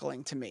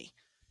mind-boggling to me.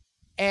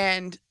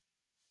 And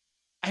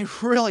I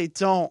really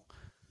don't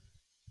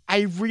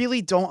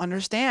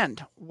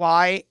understand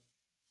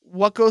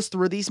what goes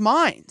through these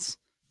minds.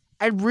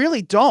 I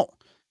really don't.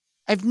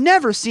 I've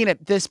never seen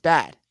it this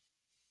bad.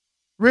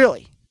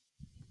 Really.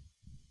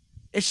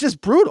 It's just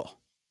brutal.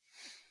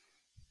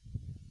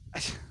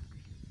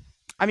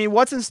 I mean,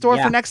 what's in store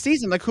for next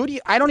season? Like,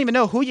 I don't even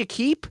know who you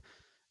keep,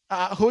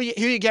 who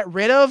you get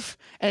rid of.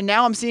 And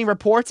now I'm seeing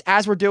reports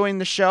as we're doing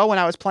the show when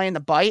I was playing the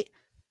bite,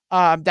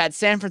 that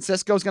San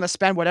Francisco is going to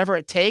spend whatever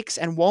it takes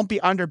and won't be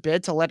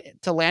underbid to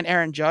land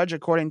Aaron Judge,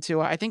 according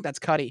to, I think that's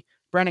Cuddy,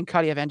 Brandon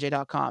Cuddy of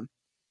NJ.com.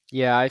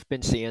 Yeah, I've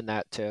been seeing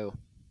that too.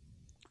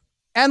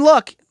 And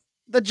look,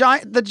 the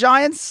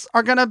Giants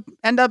are going to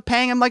end up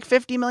paying him like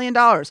 $50 million.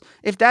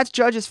 If that's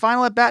Judge's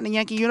final at bat in a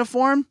Yankee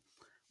uniform,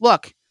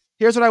 look,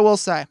 here's what I will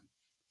say.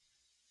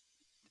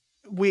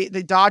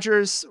 The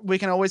Dodgers, we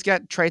can always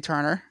get Trey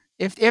Turner.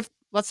 If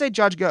let's say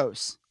Judge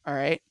goes, all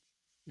right?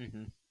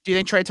 Mm-hmm. Do you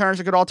think Trey Turner's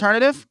a good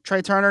alternative?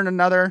 Trey Turner and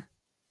another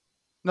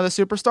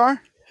superstar?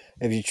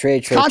 If you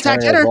trade Trey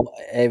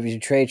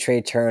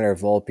Turner,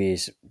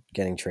 Volpe's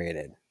getting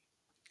traded.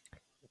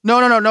 No,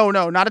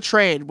 not a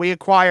trade. We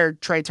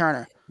acquired Trey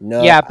Turner.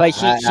 No, yeah, but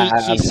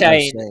he's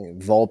saying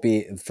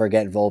Volpe.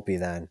 Forget Volpe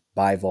then.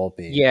 Buy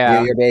Volpe.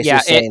 Yeah, you're basically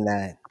saying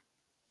that.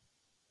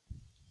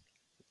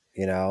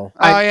 You know.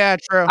 Yeah,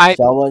 true.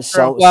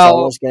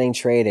 Someone's getting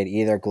traded.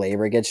 Either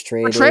Gleyber gets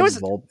traded,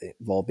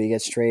 Volpe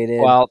gets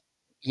traded. Well,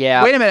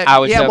 yeah. Wait a minute.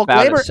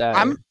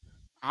 Gleyber.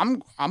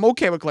 I'm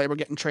okay with Gleyber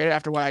getting traded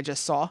after what I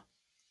just saw.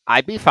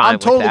 I'd be fine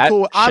with that.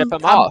 Cool. Ship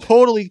him off.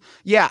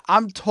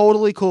 I'm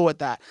totally cool with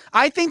that.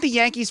 I think the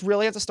Yankees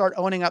really have to start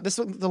owning up. This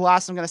is the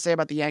last I'm going to say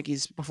about the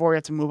Yankees before we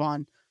have to move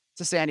on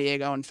to San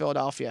Diego and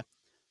Philadelphia.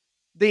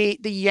 The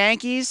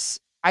Yankees,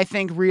 I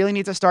think, really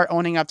need to start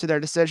owning up to their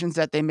decisions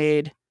that they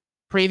made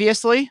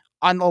previously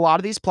on a lot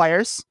of these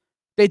players.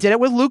 They did it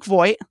with Luke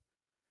Voit.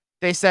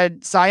 They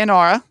said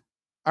sayonara.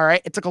 All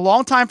right. It took a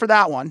long time for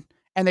that one.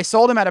 And they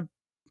sold him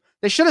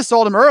they should have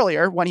sold him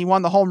earlier when he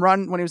won the home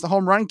run, when he was the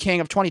home run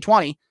king of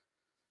 2020.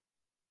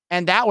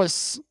 And that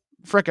was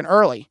freaking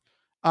early.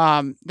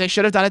 They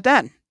should have done it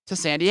then to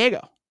San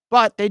Diego,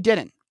 but they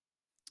didn't.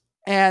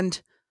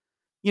 And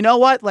you know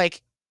what?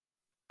 Like,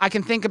 I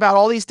can think about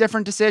all these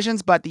different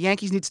decisions, but the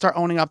Yankees need to start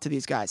owning up to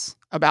these guys,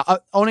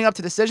 about owning up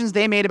to decisions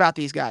they made about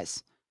these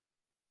guys.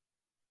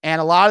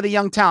 And a lot of the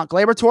young talent.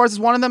 Gleyber Torres is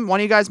one of them. One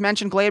of you guys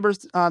mentioned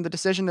Gleyber's, the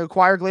decision to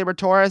acquire Gleyber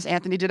Torres.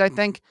 Anthony did, I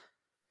think.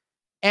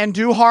 And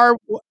Duhar,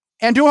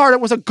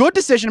 it was a good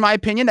decision, in my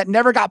opinion, that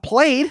never got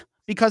played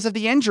because of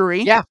the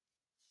injury. Yeah.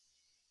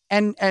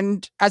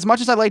 And as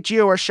much as I like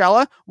Gio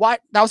Urshela,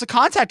 that was a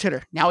contact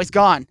hitter. Now he's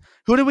gone.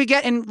 Who did we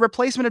get in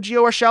replacement of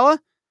Gio Urshela?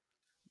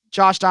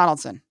 Josh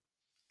Donaldson,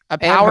 a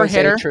power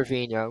hitter.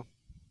 Trevino.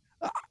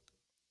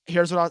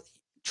 here's what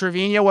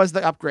Trevino was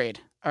the upgrade.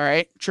 All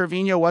right.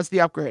 Trevino was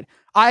the upgrade.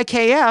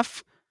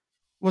 IKF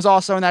was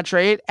also in that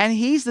trade, and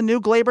he's the new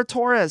Gleyber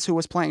Torres who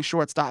was playing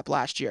shortstop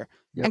last year.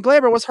 Yep. And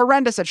Gleyber was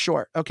horrendous at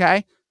short.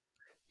 Okay.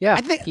 Yeah,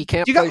 I think he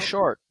can't play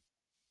short.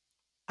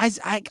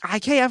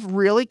 IKF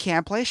really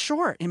can't play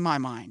short in my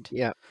mind.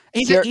 Yeah.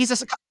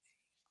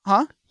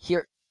 Huh?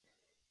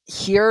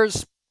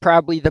 Here's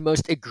probably the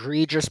most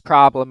egregious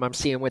problem I'm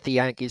seeing with the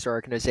Yankees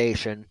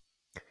organization.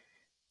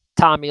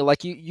 Tommy,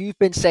 like you've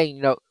been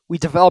saying, we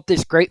developed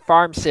this great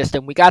farm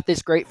system. We got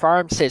this great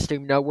farm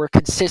system. We're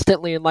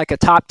consistently in like a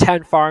top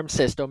 10 farm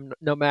system,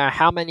 no matter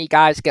how many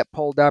guys get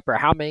pulled up or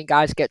how many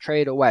guys get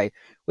traded away,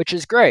 which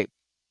is great.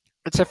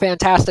 It's a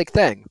fantastic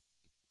thing.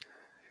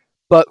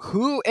 But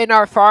who in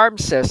our farm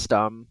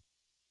system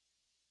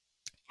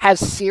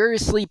has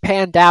seriously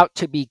panned out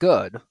to be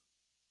good?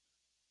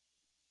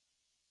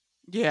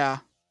 Yeah.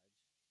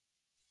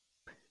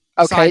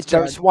 Okay,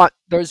 Besides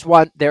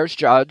there's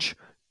Judge.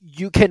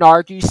 You can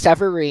argue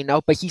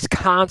Severino, but he's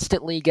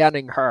constantly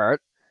getting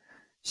hurt.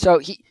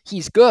 So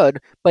he's good,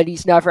 but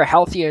he's never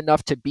healthy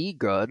enough to be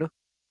good.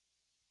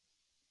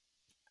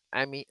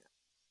 I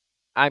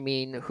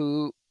mean,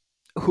 who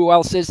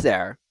else is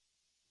there?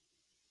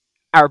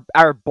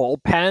 Our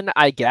bullpen,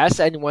 I guess.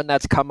 Anyone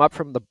that's come up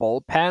from the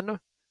bullpen,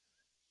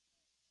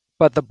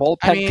 but the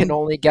bullpen can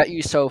only get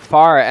you so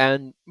far,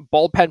 and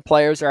bullpen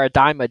players are a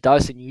dime a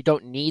dozen. You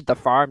don't need the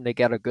farm to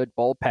get a good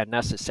bullpen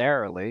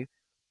necessarily.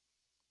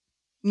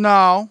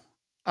 No.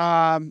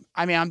 I'm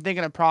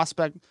thinking of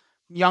prospect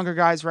younger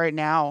guys right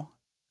now.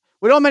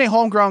 We don't have many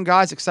homegrown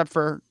guys except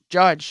for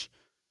Judge.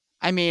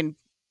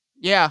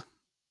 Yeah,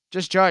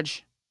 just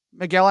Judge.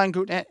 Miguel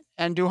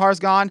and Duhar's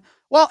gone.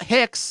 Well,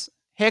 Hicks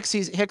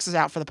is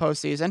out for the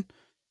postseason.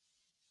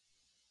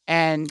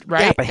 And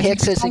right, yeah, but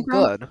Hicks isn't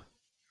good.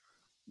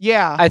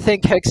 Yeah, I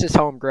think Hicks is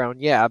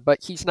homegrown. Yeah, but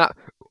he's not.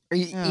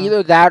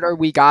 Either that, or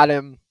we got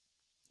him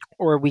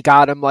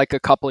like a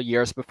couple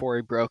years before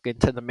he broke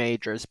into the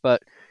majors.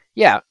 But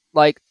yeah,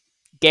 like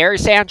Gary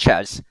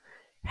Sanchez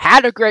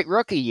had a great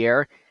rookie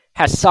year,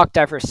 has sucked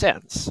ever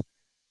since.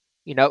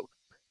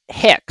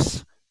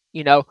 Hicks,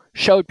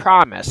 showed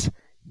promise.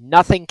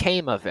 Nothing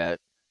came of it.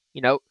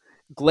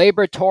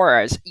 Gleyber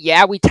Torres,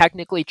 yeah, we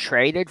technically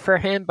traded for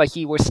him, but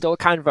he was still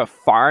kind of a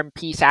farm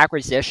piece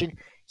acquisition.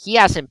 He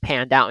hasn't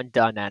panned out and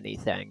done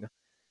anything.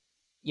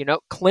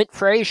 Clint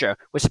Frazier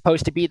was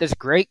supposed to be this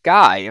great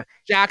guy.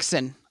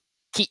 Jackson,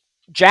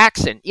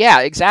 yeah,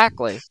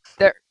 exactly.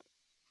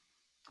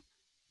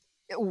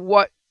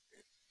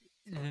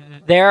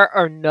 There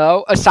are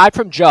no, aside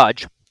from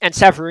Judge and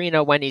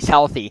Severino when he's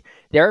healthy,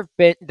 there's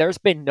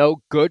been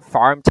no good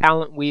farm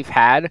talent we've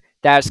had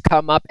that has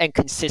come up and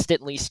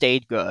consistently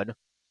stayed good,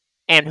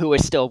 and who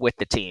is still with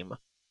the team.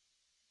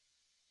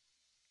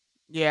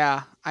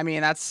 Yeah,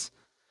 that's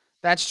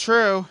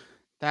true.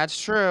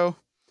 That's true.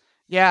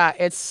 Yeah,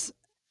 it's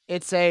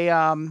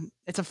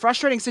a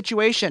frustrating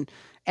situation,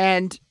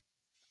 and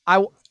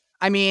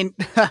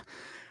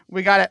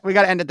we got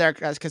to end it there,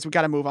 guys, because we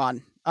got to move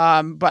on.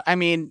 But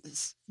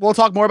we'll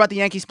talk more about the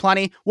Yankees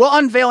plenty. We'll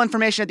unveil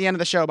information at the end of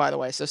the show, by the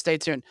way, so stay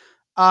tuned.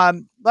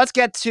 Let's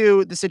get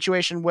to the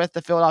situation with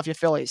the Philadelphia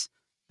Phillies.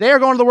 They are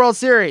going to the World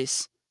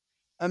Series.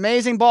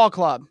 Amazing ball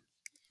club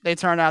they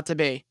turn out to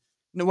be.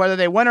 Whether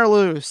they win or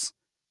lose,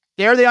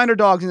 they're the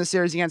underdogs in the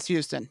series against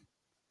Houston.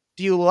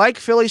 Do you like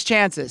Philly's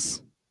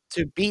chances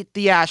to beat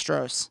the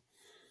Astros?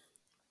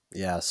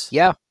 Yes.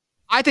 Yeah.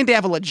 I think they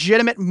have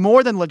a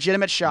more than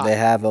legitimate shot. They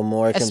have a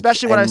more,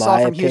 especially what I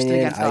saw from Houston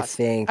against us.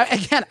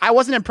 Again, I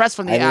wasn't impressed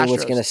from the Astros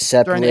what's going to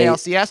separate, during the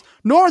ALCS,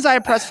 nor was I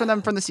impressed from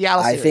them from the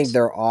Seattle series. I think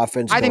their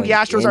offense. I think the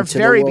Astros are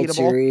very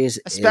beatable,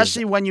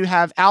 especially when you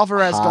have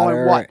Alvarez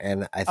going what,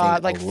 and I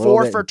think like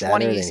 4 for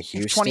 20,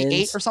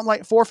 28 or something,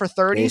 like 4 for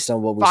 30, based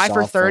on what we 5 saw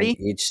for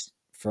 30.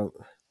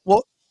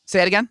 Well,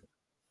 say it again.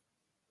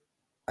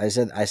 I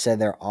said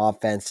their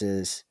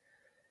offenses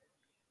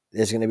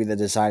is going to be the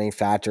deciding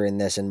factor in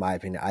this, in my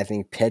opinion. I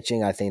think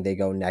pitching, I think they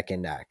go neck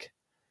and neck.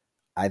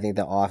 I think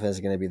the offense is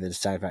going to be the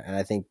deciding factor, and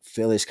I think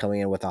Philly's coming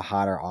in with a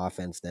hotter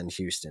offense than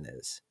Houston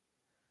is.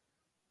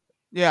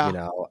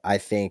 Yeah. I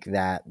think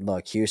that,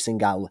 look, I'm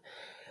going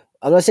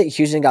to say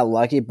Houston got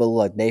lucky, but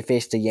look, they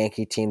faced a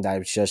Yankee team that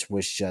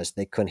was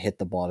they couldn't hit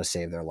the ball to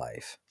save their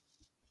life.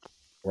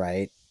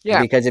 Right?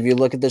 Yeah. Because if you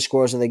look at the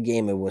scores of the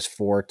game, it was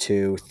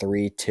 4-2,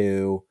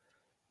 3-2.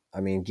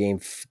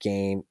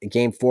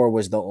 Game 4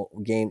 was the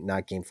game,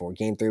 not game 4.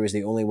 Game 3 was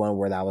the only one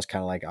where that was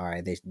kind of like, all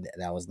right,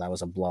 that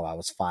was a blowout. It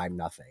was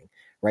 5-0,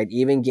 right?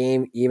 Even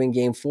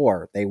game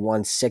 4, they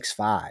won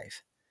 6-5.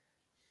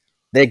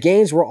 The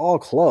games were all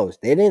close.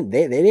 They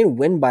didn't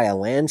win by a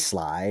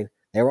landslide.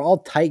 They were all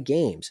tight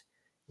games.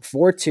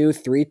 4-2,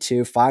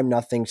 3-2,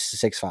 5-0,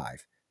 6-5.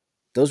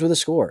 Those were the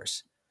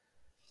scores.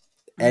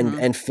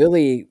 And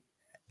Philly,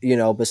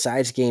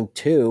 besides game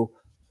 2,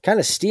 kind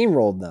of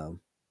steamrolled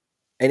them.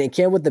 And it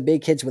came with the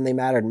big hits when they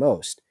mattered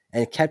most,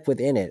 and it kept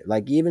within it.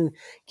 Like even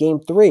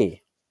game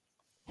 3,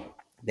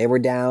 they were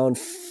down,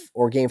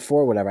 or game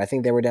 4, whatever. I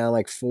think they were down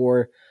like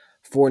 4-0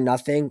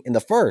 in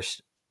the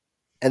first,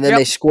 and then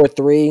they scored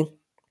 3.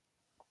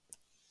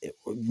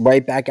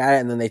 right back at it,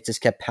 and then they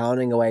just kept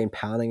pounding away and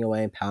pounding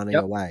away and pounding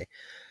Yep. away.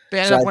 They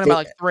ended So up I winning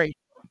by think, like 3.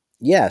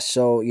 yeah.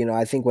 So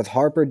I think with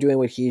Harper doing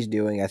what he's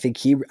doing, I think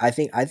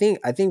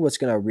what's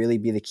going to really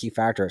be the key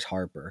factor is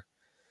Harper.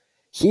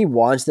 He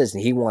wants this,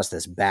 and he wants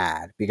this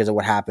bad because of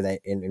what happened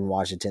in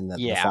Washington the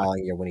Yeah.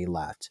 following year when he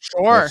left.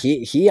 Sure.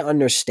 He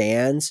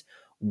understands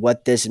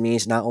what this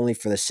means not only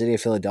for the city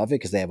of Philadelphia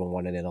because they haven't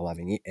won it in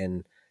 11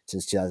 and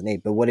since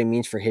 2008, but what it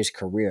means for his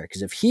career.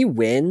 Because if he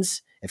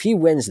wins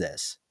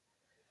this,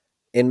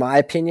 in my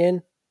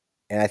opinion,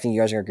 and I think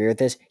you guys are gonna agree with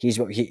this,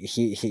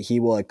 he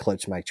will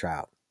eclipse Mike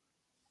Trout.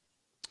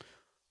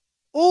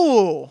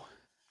 Ooh.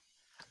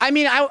 I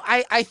mean,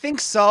 I think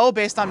so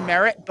based on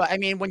merit, but I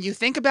mean, when you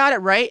think about it,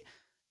 right?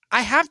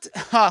 I have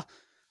to.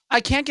 I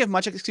can't give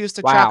much excuse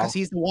to Trout because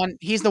Wow.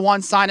 he's the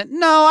one signing.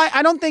 No,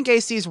 I don't think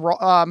AC's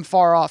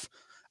far off.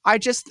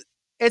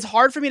 It's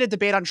hard for me to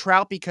debate on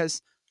Trout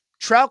because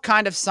Trout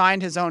kind of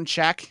signed his own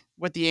check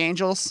with the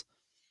Angels,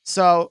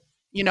 so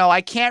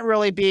I can't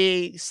really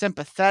be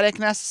sympathetic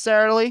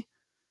necessarily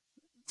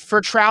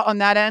for Trout on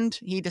that end.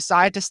 He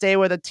decided to stay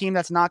with a team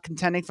that's not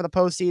contending for the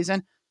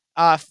postseason,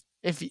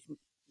 if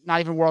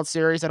not even World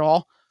Series at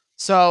all.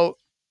 So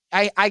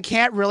I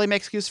can't really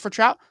make excuses for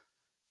Trout.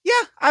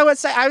 Yeah, I would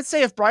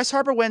say if Bryce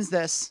Harper wins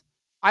this,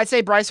 I'd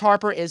say Bryce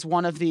Harper is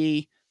one of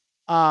the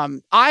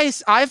I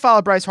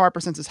followed Bryce Harper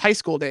since his high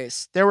school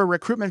days. There were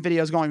recruitment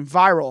videos going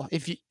viral.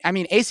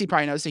 AC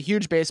probably knows, he's a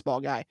huge baseball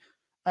guy.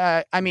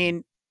 I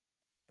mean,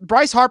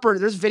 Bryce Harper,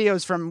 there's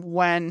videos from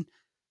when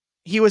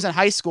he was in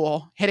high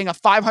school hitting a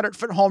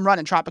 500-foot home run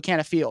in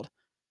Tropicana Field.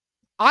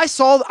 I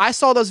saw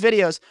those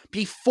videos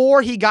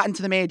before he got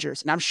into the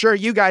majors, and I'm sure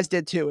you guys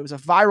did too. It was a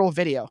viral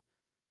video.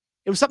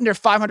 It was something near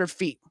 500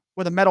 feet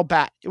with a metal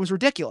bat. It was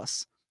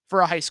ridiculous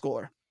for a high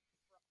schooler,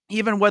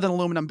 even with an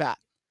aluminum bat.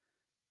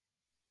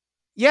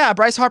 Yeah,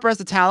 Bryce Harper has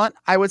the talent.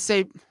 I would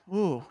say,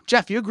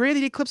 Jeff, you agree that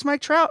he eclipsed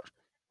Mike Trout?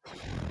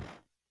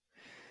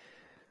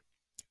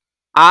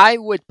 I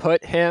would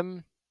put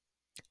him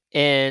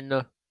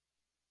in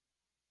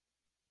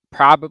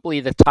probably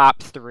the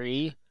top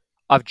 3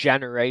 of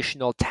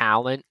generational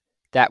talent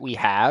that we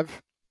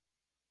have.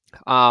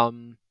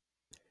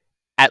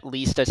 At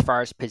least as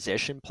far as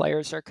position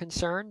players are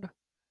concerned.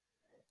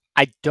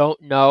 I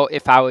don't know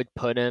if I would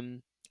put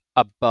him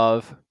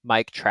above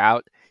Mike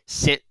Trout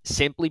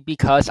simply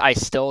because I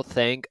still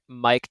think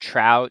Mike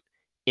Trout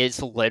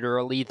is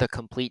literally the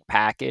complete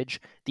package.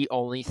 The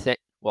only thing,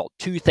 well,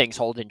 2 things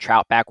holding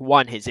Trout back.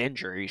 1, his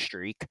injury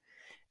streak,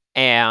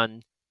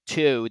 and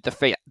 2,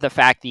 the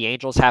fact the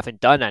Angels haven't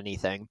done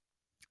anything.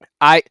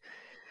 I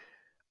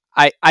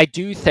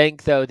do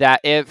think though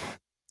that if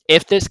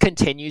this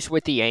continues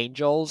with the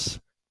Angels,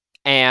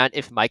 and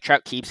if Mike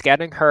Trout keeps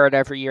getting hurt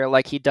every year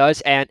like he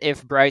does, and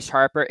if Bryce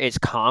Harper is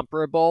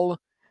comparable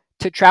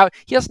to Trout,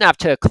 he doesn't have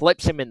to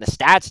eclipse him in the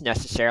stats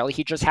necessarily.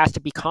 He just has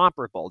to be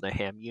comparable to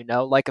him,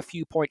 like a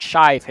few points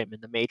shy of him in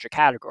the major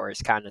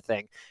categories kind of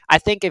thing. I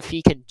think if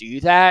he can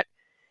do that,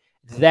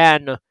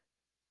 then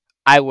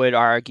I would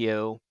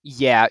argue,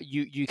 yeah,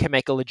 you can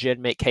make a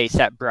legitimate case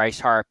that Bryce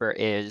Harper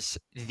is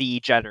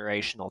the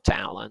generational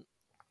talent.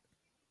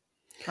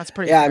 That's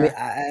pretty fair.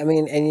 I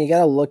mean, and you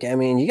got to look. I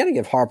mean, you got to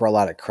give Harper a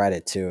lot of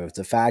credit too. It's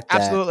the fact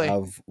that Absolutely.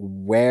 of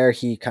where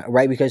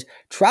right, because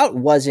Trout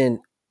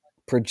wasn't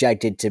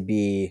projected to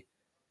be.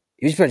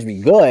 He was expected to be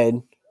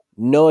good.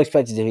 No one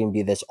expected him to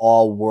be this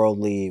all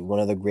worldly, one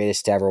of the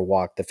greatest to ever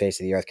walk the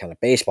face of the earth kind of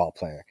baseball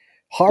player.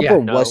 Harper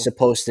was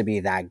supposed to be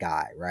that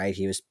guy, right?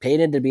 He was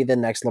painted to be the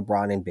next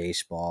LeBron in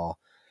baseball.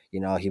 He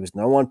was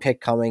no one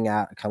pick coming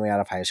out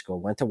of high school.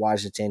 Went to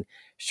Washington,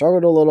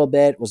 struggled a little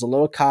bit, was a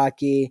little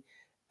cocky.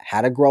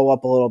 Had to grow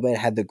up a little bit,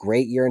 had the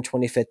great year in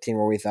 2015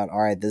 where we thought,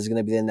 all right, this is going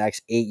to be the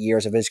next 8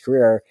 years of his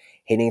career,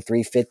 hitting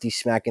 350,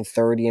 smacking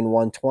 30 and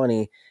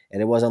 120.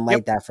 And it wasn't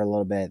like that for a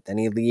little bit. Then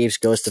he leaves,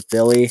 goes to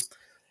Philly,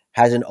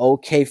 has an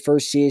okay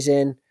first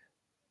season.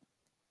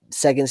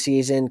 Second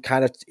season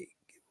kind of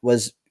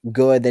was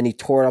good. Then he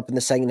tore it up in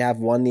the second half,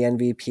 won the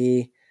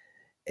MVP.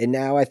 And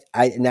now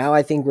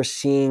I think we're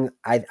seeing,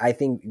 I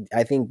think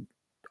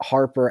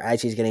Harper,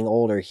 as he's getting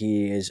older,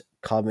 he's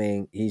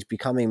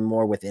becoming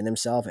more within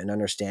himself and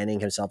understanding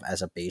himself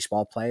as a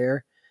baseball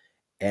player.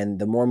 And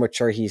the more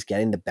mature he's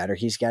getting, the better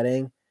he's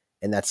getting.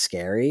 And that's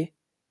scary.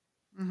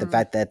 Mm-hmm. The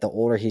fact that the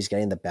older he's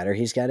getting, the better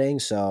he's getting.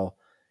 So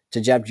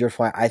to Jeff, your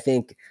point, I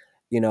think,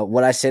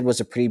 what I said was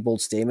a pretty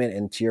bold statement.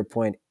 And to your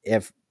point,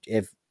 if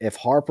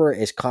Harper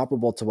is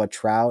comparable to what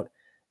Trout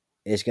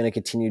is going to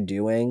continue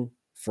doing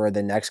for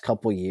the next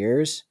couple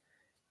years,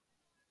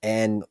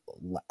 and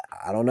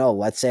I don't know,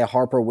 let's say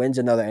Harper wins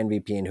another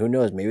MVP, and who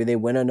knows, maybe they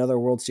win another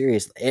World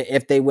Series.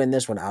 If they win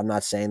this one, I'm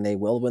not saying they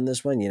will win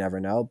this one. You never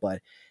know.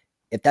 But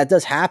if that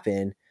does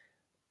happen,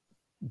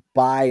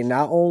 by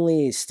not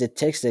only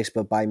statistics,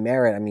 but by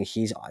merit, I mean,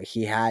 he's going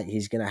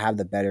to have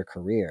the better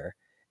career.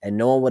 And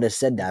no one would have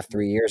said that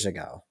 3 years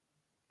ago.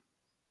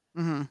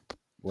 Mm-hmm.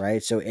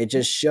 Right. So it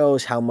just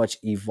shows how much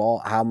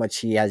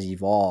he has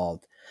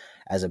evolved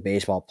as a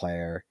baseball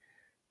player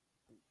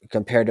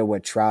compared to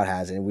what Trout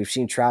has. And we've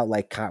seen Trout,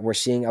 we're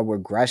seeing a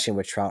regression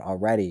with Trout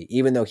already,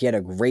 even though he had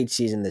a great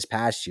season this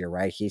past year,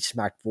 right? He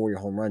smacked 40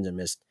 home runs and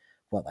missed,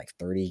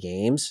 30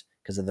 games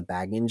because of the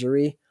back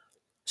injury.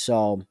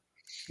 So,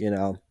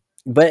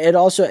 but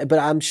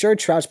I'm sure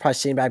Trout's probably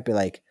sitting back, be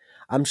like,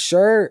 I'm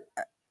sure,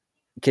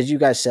 because you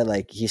guys said,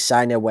 he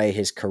signed away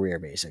his career,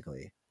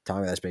 basically.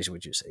 Tommy, that's basically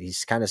what you said.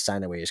 He's kind of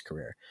signed away his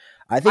career.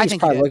 I think he's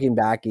probably looking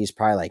back, he's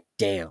probably like,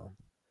 damn.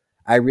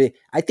 I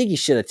think he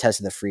should have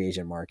tested the free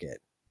agent market.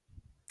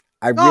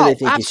 I really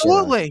think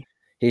absolutely.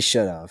 He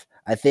should have.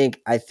 I think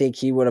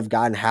he would have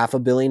gotten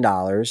 $500 million.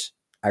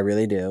 I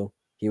really do.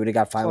 He would have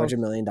got $500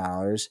 million,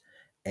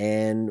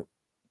 and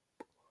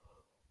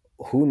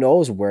who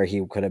knows where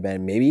he could have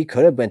been. Maybe he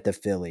could have went to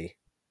Philly.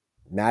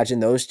 Imagine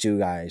those two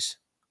guys,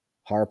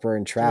 Harper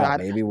and Trout.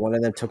 Maybe one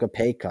of them took a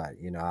pay cut.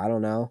 I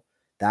don't know.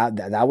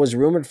 That was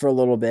rumored for a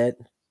little bit.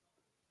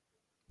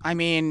 I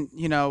mean,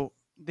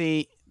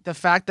 the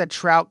fact that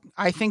Trout,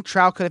 I think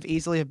Trout could have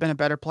easily have been a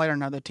better player on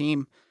another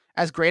team.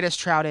 As great as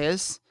Trout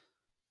is,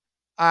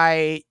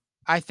 I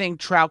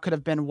think Trout could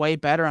have been way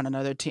better on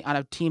another team, on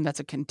a team that's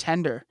a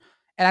contender.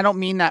 And I don't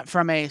mean that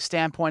from a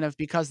standpoint of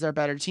because they're a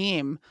better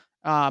team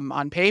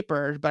on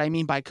paper, but I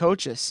mean by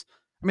coaches.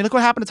 I mean, look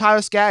what happened to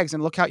Tyler Skaggs,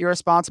 and look how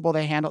irresponsible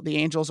they handled the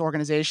Angels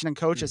organization and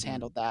coaches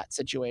handled that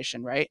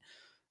situation, right?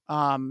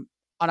 On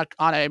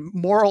a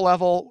moral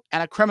level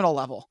and a criminal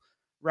level,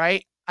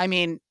 right? I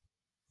mean,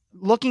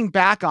 looking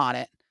back on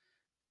it,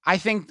 I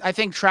think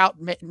Trout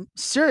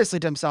seriously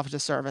did himself a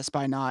disservice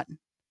by not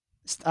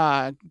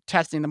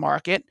testing the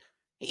market.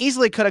 He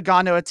easily could have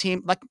gone to a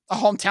team like a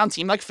hometown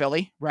team like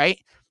Philly, right?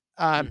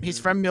 He's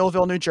from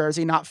Millville, New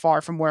Jersey, not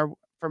far from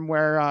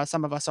where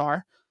some of us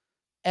are,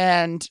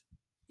 and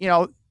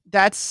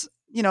that's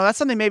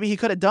something maybe he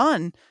could have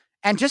done.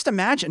 And just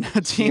imagine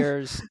a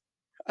team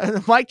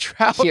Mike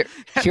Trout,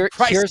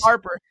 Bryce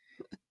Harper.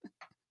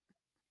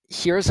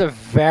 Here's a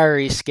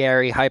very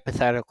scary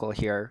hypothetical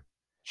here.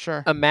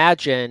 Sure.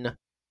 Imagine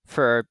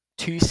for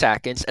 2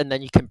 seconds, and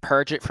then you can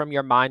purge it from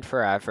your mind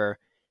forever.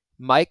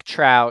 Mike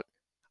Trout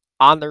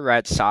on the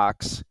Red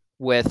Sox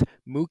with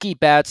Mookie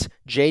Betts,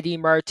 JD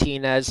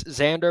Martinez,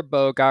 Xander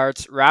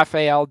Bogaerts,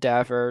 Rafael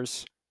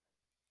Devers.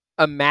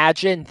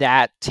 Imagine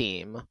that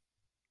team.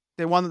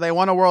 They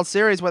won a World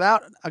Series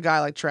without a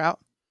guy like Trout.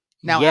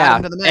 Now add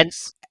him to the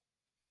mix.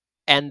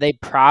 And they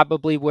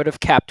probably would have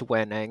kept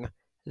winning.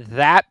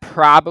 That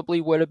probably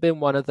would have been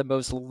one of the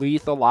most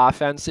lethal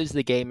offenses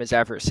the game has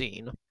ever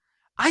seen.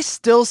 I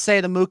still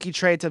say the Mookie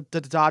trade to the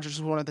Dodgers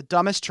was one of the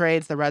dumbest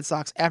trades the Red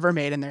Sox ever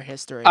made in their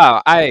history.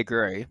 Oh, I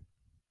agree.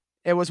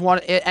 It was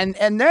and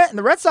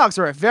the Red Sox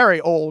are a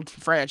very old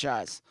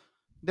franchise.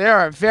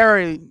 They're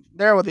one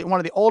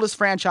of the oldest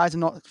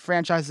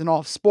franchises in all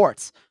of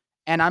sports.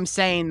 And I'm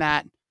saying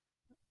that,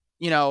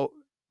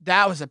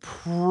 that was a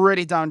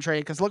pretty dumb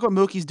trade, because look what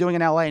Mookie's doing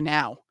in LA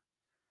now.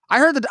 I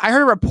heard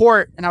a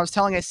report, and I was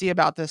telling AC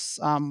about this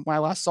when I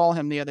last saw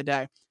him the other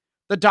day.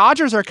 The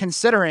Dodgers are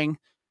considering,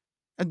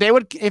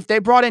 if they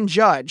brought in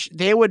Judge,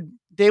 they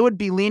would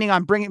be leaning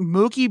on bringing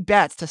Mookie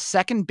Betts to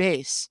second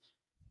base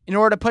in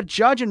order to put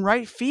Judge in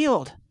right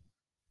field.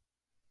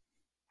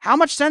 How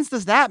much sense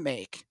does that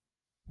make?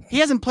 He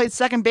hasn't played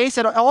second base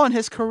at all in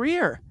his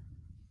career,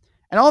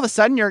 and all of a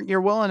sudden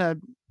you're willing to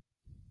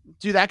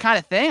do that kind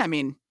of thing. I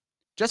mean,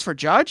 just for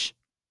Judge.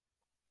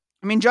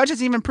 I mean, Judge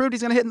has even proved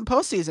he's going to hit in the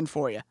postseason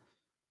for you.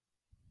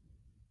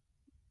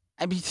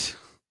 I mean,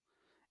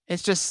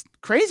 it's just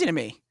crazy to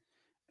me.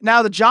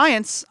 Now the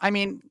Giants, I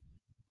mean,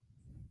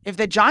 if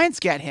the Giants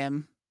get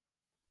him,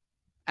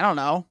 I don't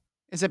know.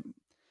 Is it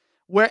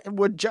where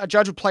would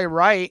Judge would play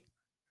right?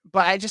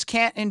 But I just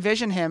can't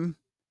envision him.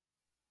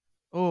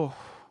 Oh,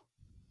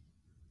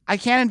 I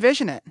can't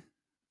envision it.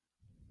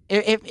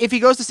 If he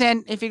goes to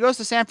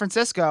San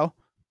Francisco,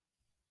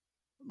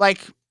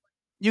 like,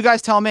 you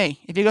guys tell me,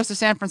 if he goes to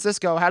San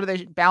Francisco, how do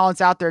they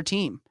balance out their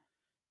team?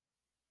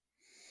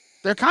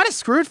 They're kind of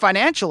screwed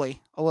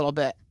financially a little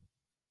bit.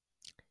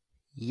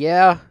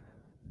 Yeah.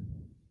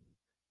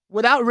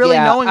 Without really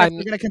knowing if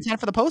they're going to contend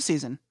for the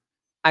postseason.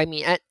 I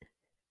mean,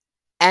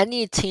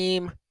 any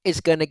team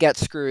is going to get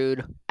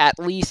screwed, at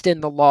least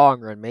in the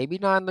long run. Maybe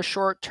not in the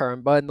short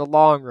term, but in the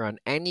long run,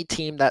 any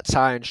team that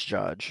signs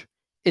Judge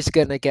is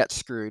going to get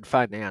screwed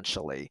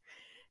financially.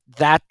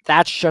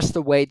 That's just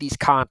the way these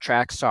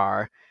contracts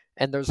are.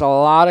 And there's a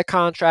lot of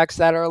contracts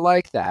that are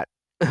like that.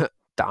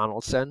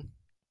 Donaldson.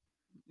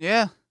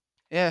 Yeah.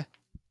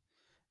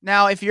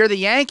 Now, if you're the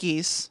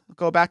Yankees,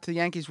 go back to the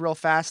Yankees real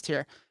fast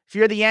here. If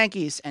you're the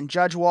Yankees and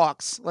Judge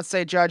walks, let's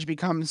say Judge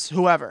becomes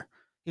whoever.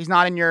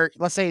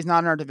 Let's say he's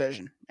not in our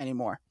division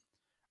anymore.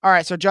 All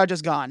right, so Judge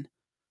is gone.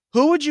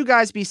 Who would you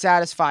guys be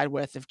satisfied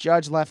with if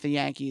Judge left the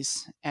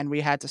Yankees and we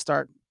had to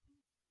start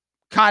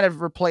kind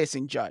of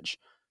replacing Judge?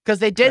 Because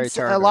they did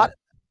a lot.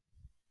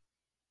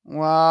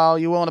 Well,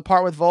 you willing to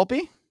part with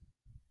Volpe?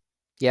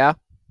 Yeah.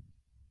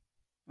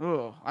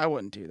 Oh, I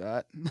wouldn't do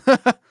that.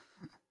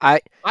 I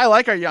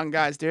like our young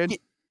guys, dude.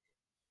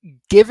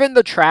 given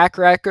the track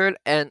record,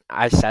 and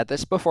I said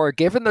this before,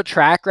 given the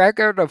track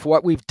record of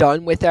what we've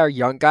done with our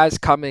young guys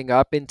coming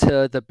up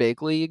into the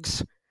big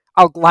leagues,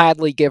 I'll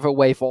gladly give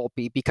away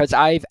Volpe because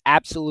I have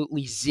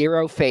absolutely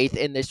zero faith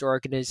in this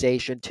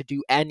organization to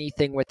do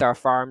anything with our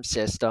farm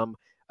system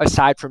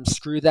aside from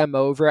screw them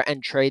over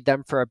and trade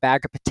them for a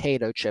bag of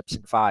potato chips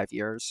in 5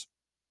 years.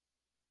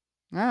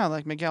 Yeah,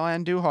 like Miguel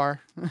Andujar.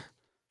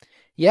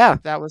 Yeah,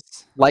 That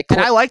was, like and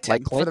I liked him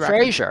like for Clint the record.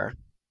 Frazier.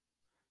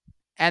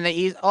 And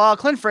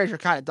Clint Frazier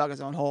kind of dug his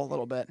own hole a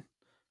little bit.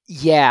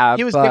 Yeah,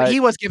 He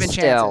was given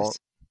still, chances.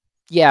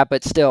 Yeah,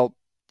 but still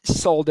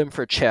sold him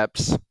for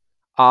chips.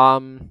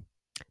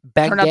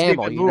 Ben Turned out to be a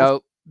Gamble, good you move.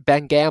 know,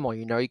 Ben Gamble,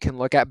 you can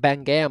look at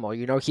Ben Gamble.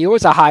 He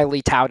was a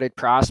highly touted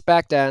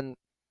prospect and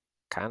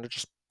kind of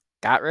just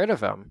got rid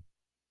of him.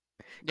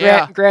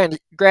 Yeah.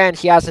 Grant,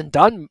 he hasn't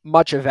done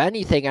much of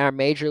anything at a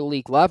major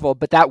league level,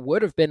 but that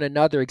would have been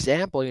another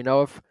example,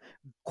 of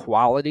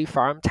quality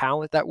farm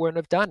talent that wouldn't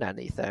have done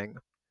anything.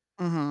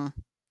 Mm-hmm.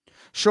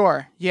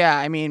 Sure. Yeah.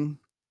 I mean,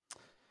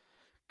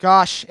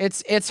 gosh,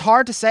 it's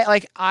hard to say.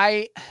 Like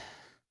when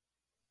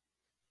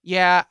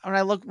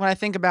I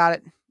think about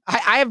it,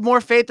 I have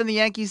more faith in the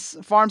Yankees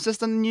farm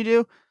system than you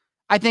do.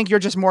 I think you're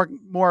just more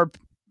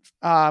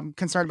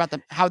concerned about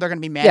how they're going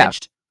to be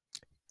managed.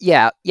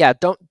 Yeah.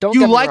 Don't You get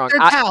me like wrong.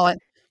 their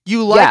talent.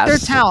 You like their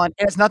Yes. talent.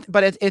 It's nothing,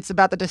 but it's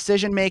about the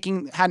decision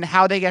making and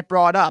how they get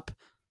brought up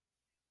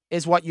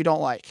is what you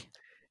don't like.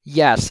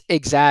 Yes,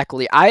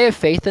 exactly. I have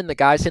faith in the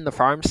guys in the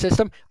farm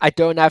system. I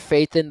don't have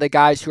faith in the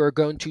guys who are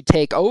going to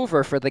take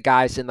over for the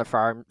guys in the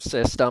farm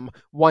system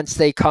once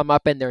they come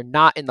up and they're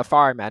not in the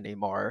farm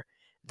anymore.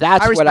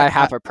 That's what I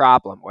have a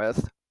problem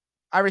with.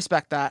 I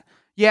respect that.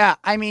 Yeah,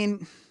 I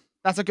mean,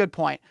 that's a good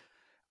point.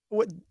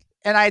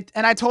 And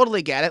I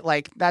totally get it.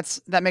 Like that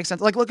makes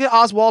sense. Like look at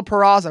Oswald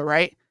Peraza,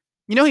 right?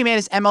 He made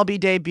his MLB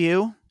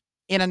debut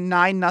in a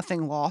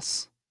 9-0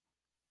 loss.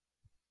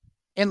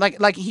 And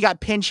like he got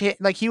pinch hit,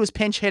 like he was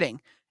pinch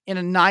hitting in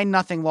a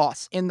 9-0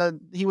 loss.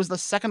 He was the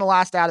second to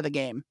last out of the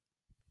game.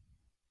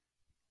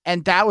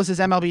 And that was his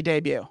MLB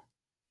debut.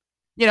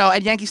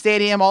 At Yankee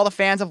Stadium, all the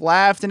fans have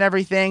left and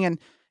everything. And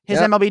his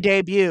MLB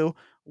debut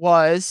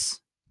was,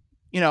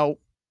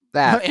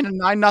 that in a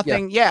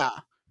 9-0. Yeah.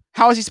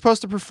 How is he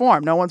supposed to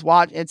perform? No one's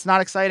watching. It's not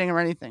exciting or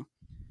anything.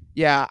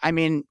 Yeah. I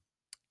mean,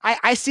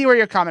 I see where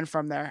you're coming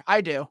from there.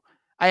 I do.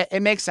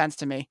 It makes sense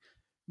to me,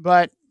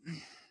 but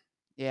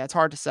yeah, it's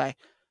hard to say.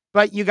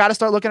 But you got to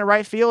start looking at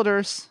right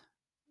fielders.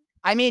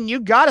 I mean,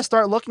 you got to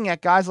start looking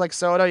at guys like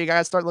Soto. You got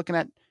to start looking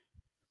at.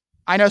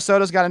 I know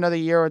Soto's got another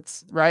year.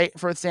 It's right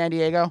for San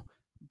Diego,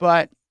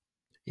 but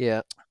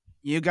yeah,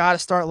 you got to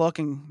start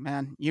looking,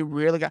 man. You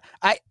really got.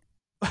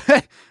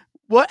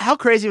 How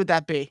crazy would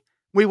that be?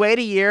 We wait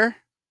a year,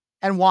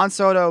 and Juan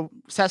Soto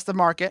sets the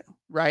market,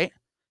 right?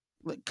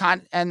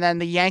 And then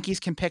the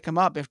Yankees can pick him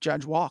up if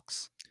Judge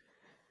walks.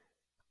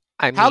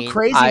 How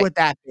crazy would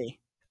that be?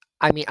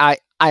 I mean, I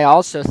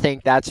also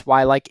think that's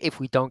why, like, if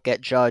we don't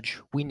get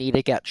Judge, we need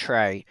to get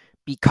Trey,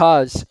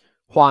 because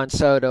Juan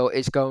Soto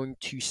is going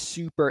to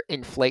super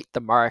inflate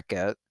the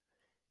market.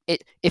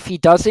 If he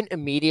doesn't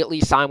immediately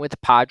sign with the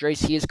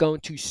Padres, he is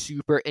going to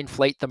super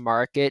inflate the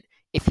market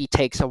if he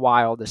takes a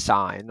while to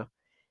sign.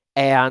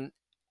 And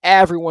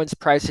everyone's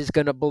price is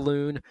going to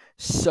balloon.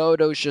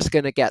 Soto's just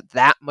going to get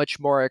that much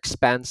more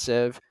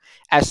expensive.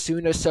 As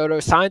soon as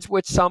Soto signs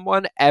with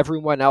someone,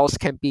 everyone else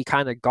can be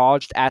kind of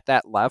gauged at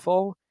that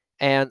level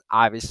and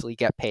obviously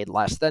get paid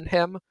less than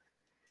him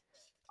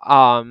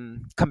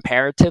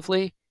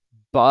comparatively.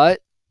 But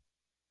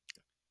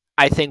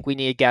I think we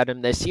need to get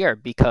him this year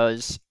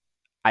because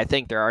I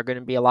think there are going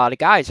to be a lot of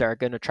guys that are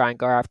going to try and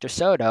go after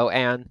Soto,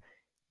 and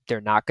they're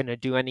not going to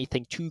do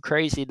anything too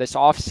crazy this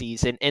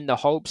offseason in the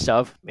hopes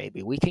of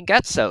maybe we can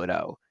get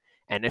Soto.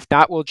 And if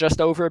not, we'll just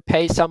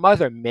overpay some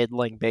other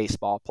middling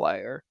baseball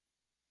player.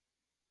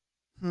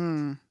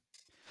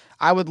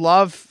 I would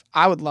love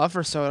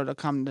for Soto to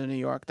come to New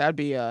York. That'd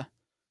be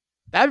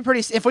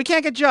pretty. If we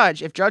can't get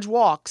Judge, if Judge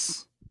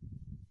walks,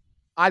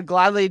 I'd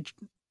gladly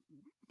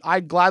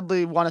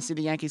want to see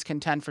the Yankees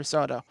contend for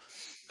Soto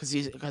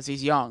because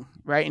he's young,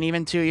 right? And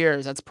even 2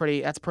 years, that's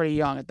pretty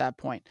young at that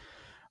point.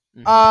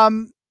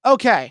 Mm-hmm.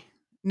 Okay.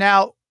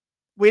 Now,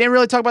 we didn't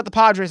really talk about the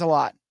Padres a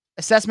lot.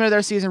 Assessment of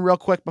their season real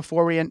quick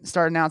before we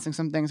start announcing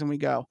some things and we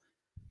go.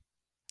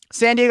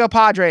 San Diego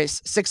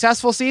Padres,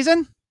 successful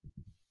season?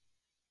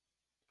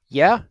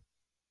 Yeah.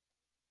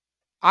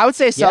 I would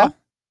say so.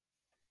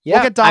 Yeah.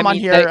 We'll get Dom on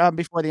here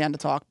before the end to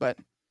talk, but.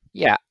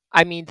 Yeah.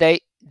 I mean,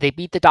 they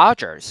beat the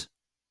Dodgers.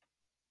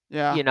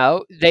 Yeah.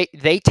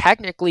 They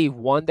technically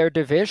won their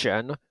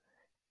division,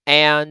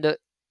 and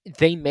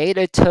they made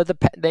it to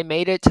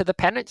the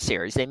pennant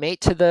series. They made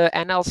it to the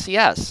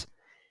NLCS.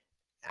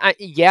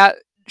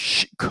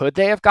 Could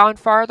they have gone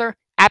farther?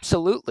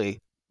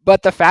 Absolutely.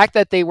 But the fact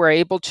that they were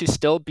able to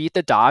still beat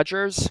the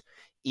Dodgers,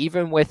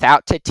 even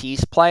without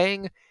Tatis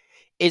playing,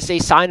 is a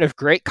sign of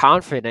great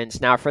confidence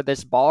now for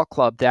this ball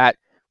club that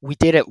we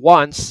did it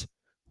once.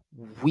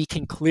 We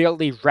can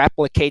clearly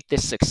replicate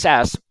this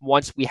success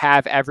once we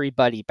have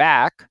everybody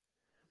back.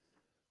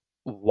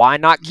 why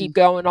not keep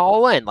going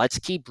all in? Let's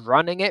keep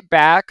running it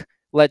back.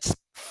 Let's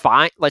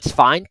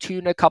fine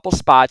tune a couple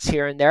spots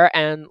here and there,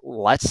 and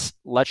let's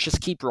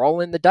just keep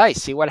rolling the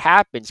dice. See what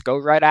happens. Go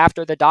right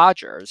after the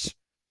Dodgers.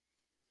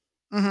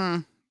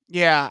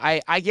 Yeah,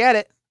 I get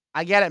it.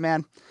 I get it,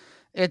 man.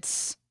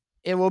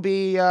 It'll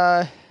be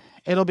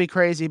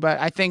crazy, but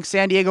I think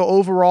San Diego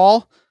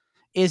overall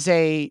is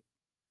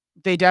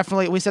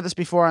we said this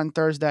before on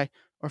Thursday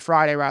or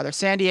Friday rather.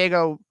 San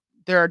Diego,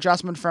 their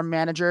adjustment from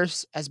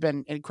managers has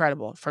been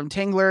incredible. From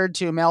Tingler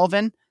to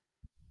Melvin.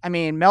 I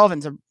mean,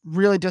 Melvin's a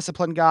really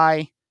disciplined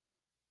guy.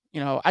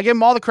 I give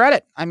him all the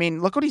credit. I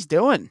mean, look what he's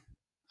doing.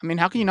 I mean,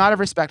 how can you not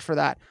have respect for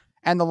that?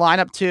 And the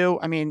lineup too.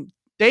 I mean,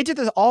 they did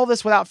all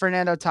this without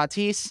Fernando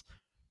Tatis.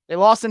 They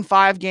lost in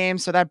 5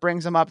 games, so that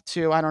brings them up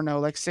to, I don't know,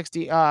 like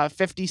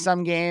 50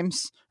 some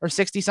games or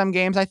 60 some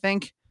games, I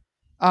think,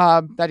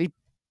 that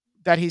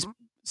he's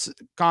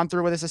gone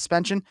through with a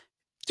suspension.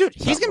 Dude,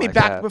 he's going to be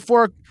back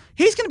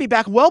he's going to be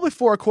back well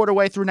before a quarter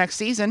way through next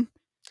season.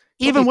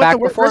 Even with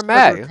before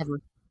May.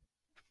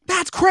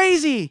 That's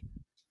crazy.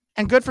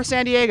 And good for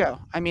San Diego.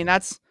 I mean,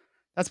 that's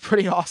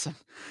pretty awesome.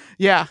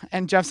 Yeah,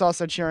 and Jeff's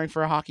also cheering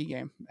for a hockey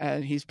game,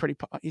 and he's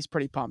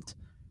pretty pumped.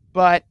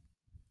 But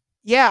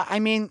yeah, I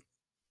mean,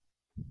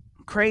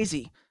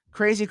 crazy.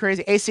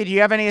 AC, do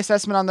you have any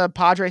assessment on the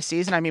Padres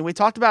season? I mean, we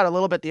talked about it a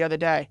little bit the other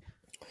day.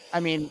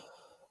 I mean,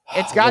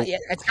 it's got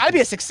to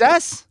be a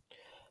success.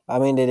 I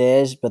mean, it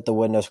is, but the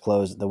window's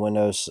closed. The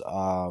window's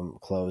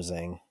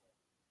closing.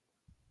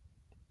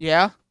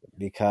 Yeah.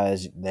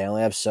 Because they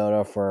only have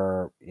Soto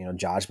for,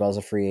 Josh Bell's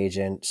a free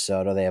agent.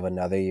 Soto, they have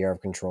another year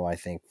of control, I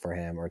think, for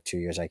him, or 2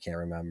 years, I can't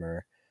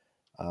remember.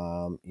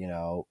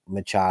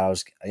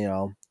 Machado's,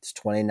 he's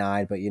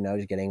 29, but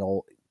he's getting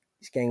old.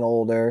 He's getting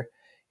older.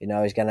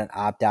 He's got an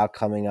opt-out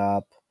coming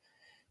up.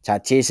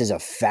 Tatis is a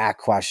fat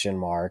question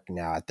mark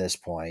now at this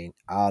point.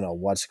 I don't know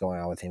what's going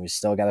on with him. He's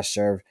still got to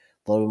serve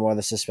a little bit more of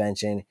the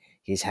suspension.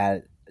 He's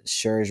had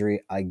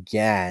surgery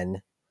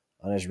again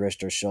on his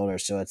wrist or shoulder,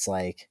 so it's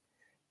like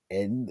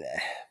it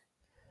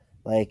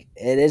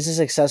is a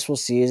successful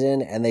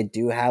season, and they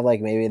do have like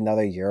maybe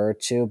another year or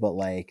two, but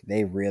like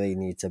they really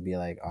need to be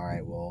like, all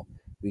right, well,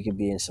 we could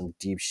be in some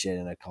deep shit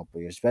in a couple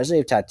of years, especially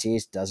if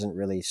Tatis doesn't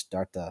really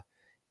start to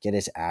get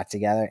his act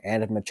together,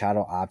 and if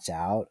Machado opts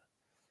out,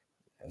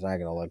 it's not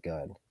gonna look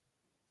good.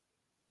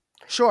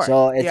 Sure.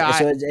 So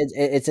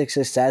it's a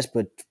success,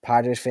 but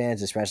Padres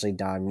fans, especially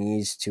Don,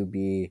 needs to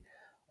be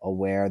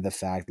aware of the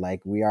fact, like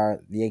we are,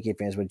 the Yankee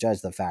fans would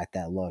judge the fact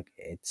that, look,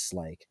 it's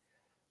like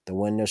the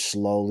window's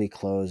slowly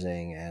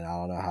closing, and I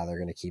don't know how they're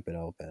going to keep it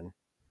open.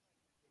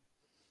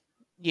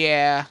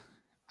 Yeah,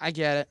 I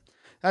get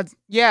it.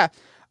 Yeah.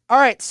 All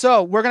right,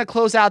 so we're going to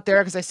close out there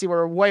because I see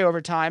we're way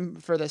over time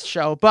for this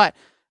show. But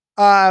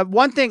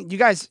one thing, you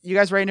guys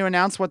ready to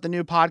announce what the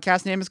new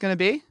podcast name is going to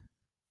be?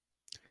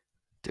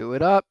 Do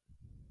it up.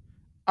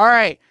 All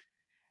right.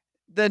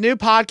 The new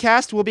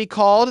podcast will be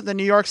called The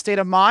New York State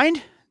of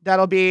Mind.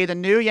 That'll be the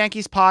new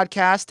Yankees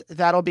podcast.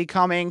 That'll be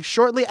coming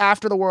shortly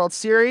after the World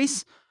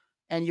Series,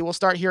 and you will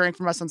start hearing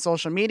from us on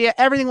social media.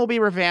 Everything will be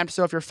revamped,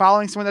 so if you're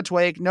following Swing the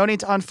Twig, no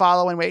need to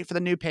unfollow and wait for the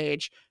new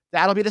page.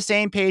 That'll be the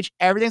same page.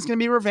 Everything's going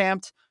to be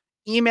revamped.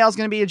 Email's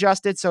going to be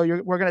adjusted,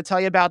 so we're going to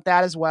tell you about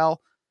that as well.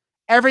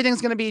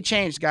 Everything's going to be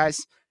changed,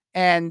 guys.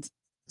 And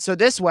so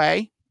this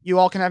way, you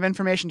all can have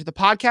information to the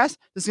podcast.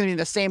 This is going to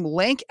be the same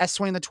link as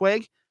Swing the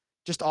Twig,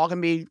 just all going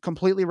to be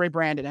completely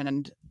rebranded.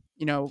 And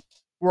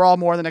we're all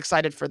more than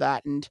excited for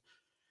that. And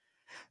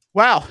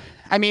wow,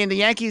 I mean, the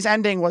Yankees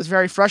ending was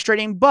very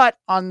frustrating, but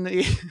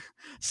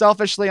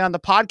selfishly on the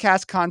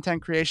podcast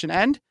content creation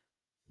end,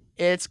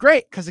 it's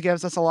great because it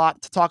gives us a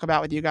lot to talk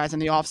about with you guys in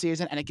the off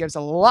season. And it gives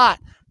a lot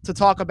to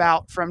talk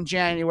about from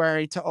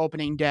January to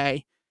opening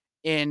day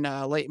in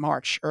late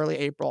March, early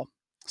April.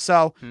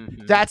 So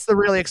that's the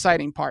really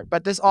exciting part.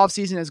 But this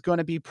offseason is going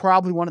to be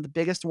probably one of the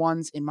biggest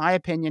ones, in my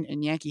opinion,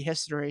 in Yankee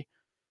history,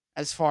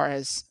 as far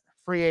as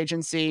free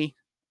agency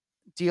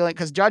dealing,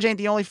 because Judge ain't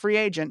the only free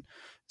agent.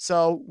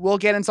 So we'll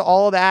get into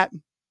all of that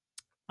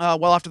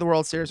well after the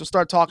World Series. We'll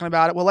start talking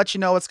about it. We'll let you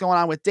know what's going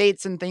on with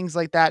dates and things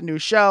like that, new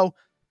show,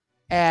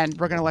 and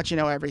we're going to let you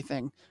know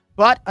everything.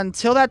 But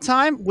until that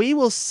time, we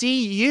will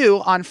see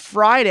you on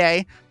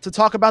Friday to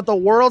talk about the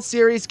World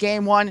Series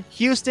Game 1,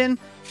 Houston,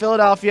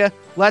 Philadelphia.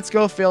 Let's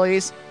go,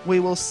 Phillies.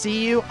 We will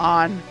see you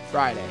on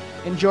Friday.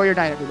 Enjoy your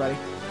night, everybody.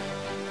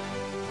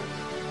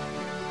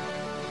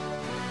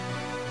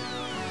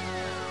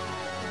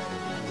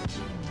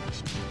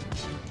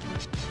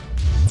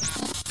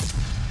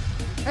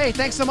 Hey,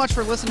 thanks so much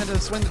for listening to the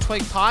Swing the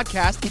Twig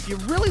podcast. If you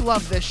really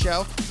love this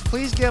show,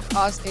 please give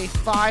us a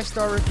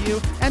 5-star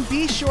review and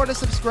be sure to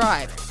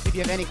subscribe. If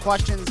you have any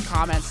questions,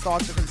 comments,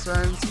 thoughts, or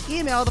concerns,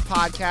 email the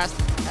podcast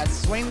at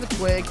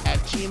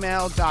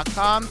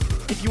swingthetwig@gmail.com.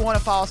 If you want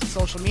to follow us on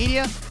social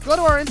media, go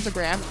to our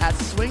Instagram at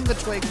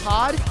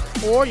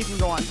swingthetwigpod, or you can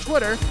go on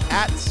Twitter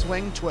at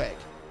swingtwig.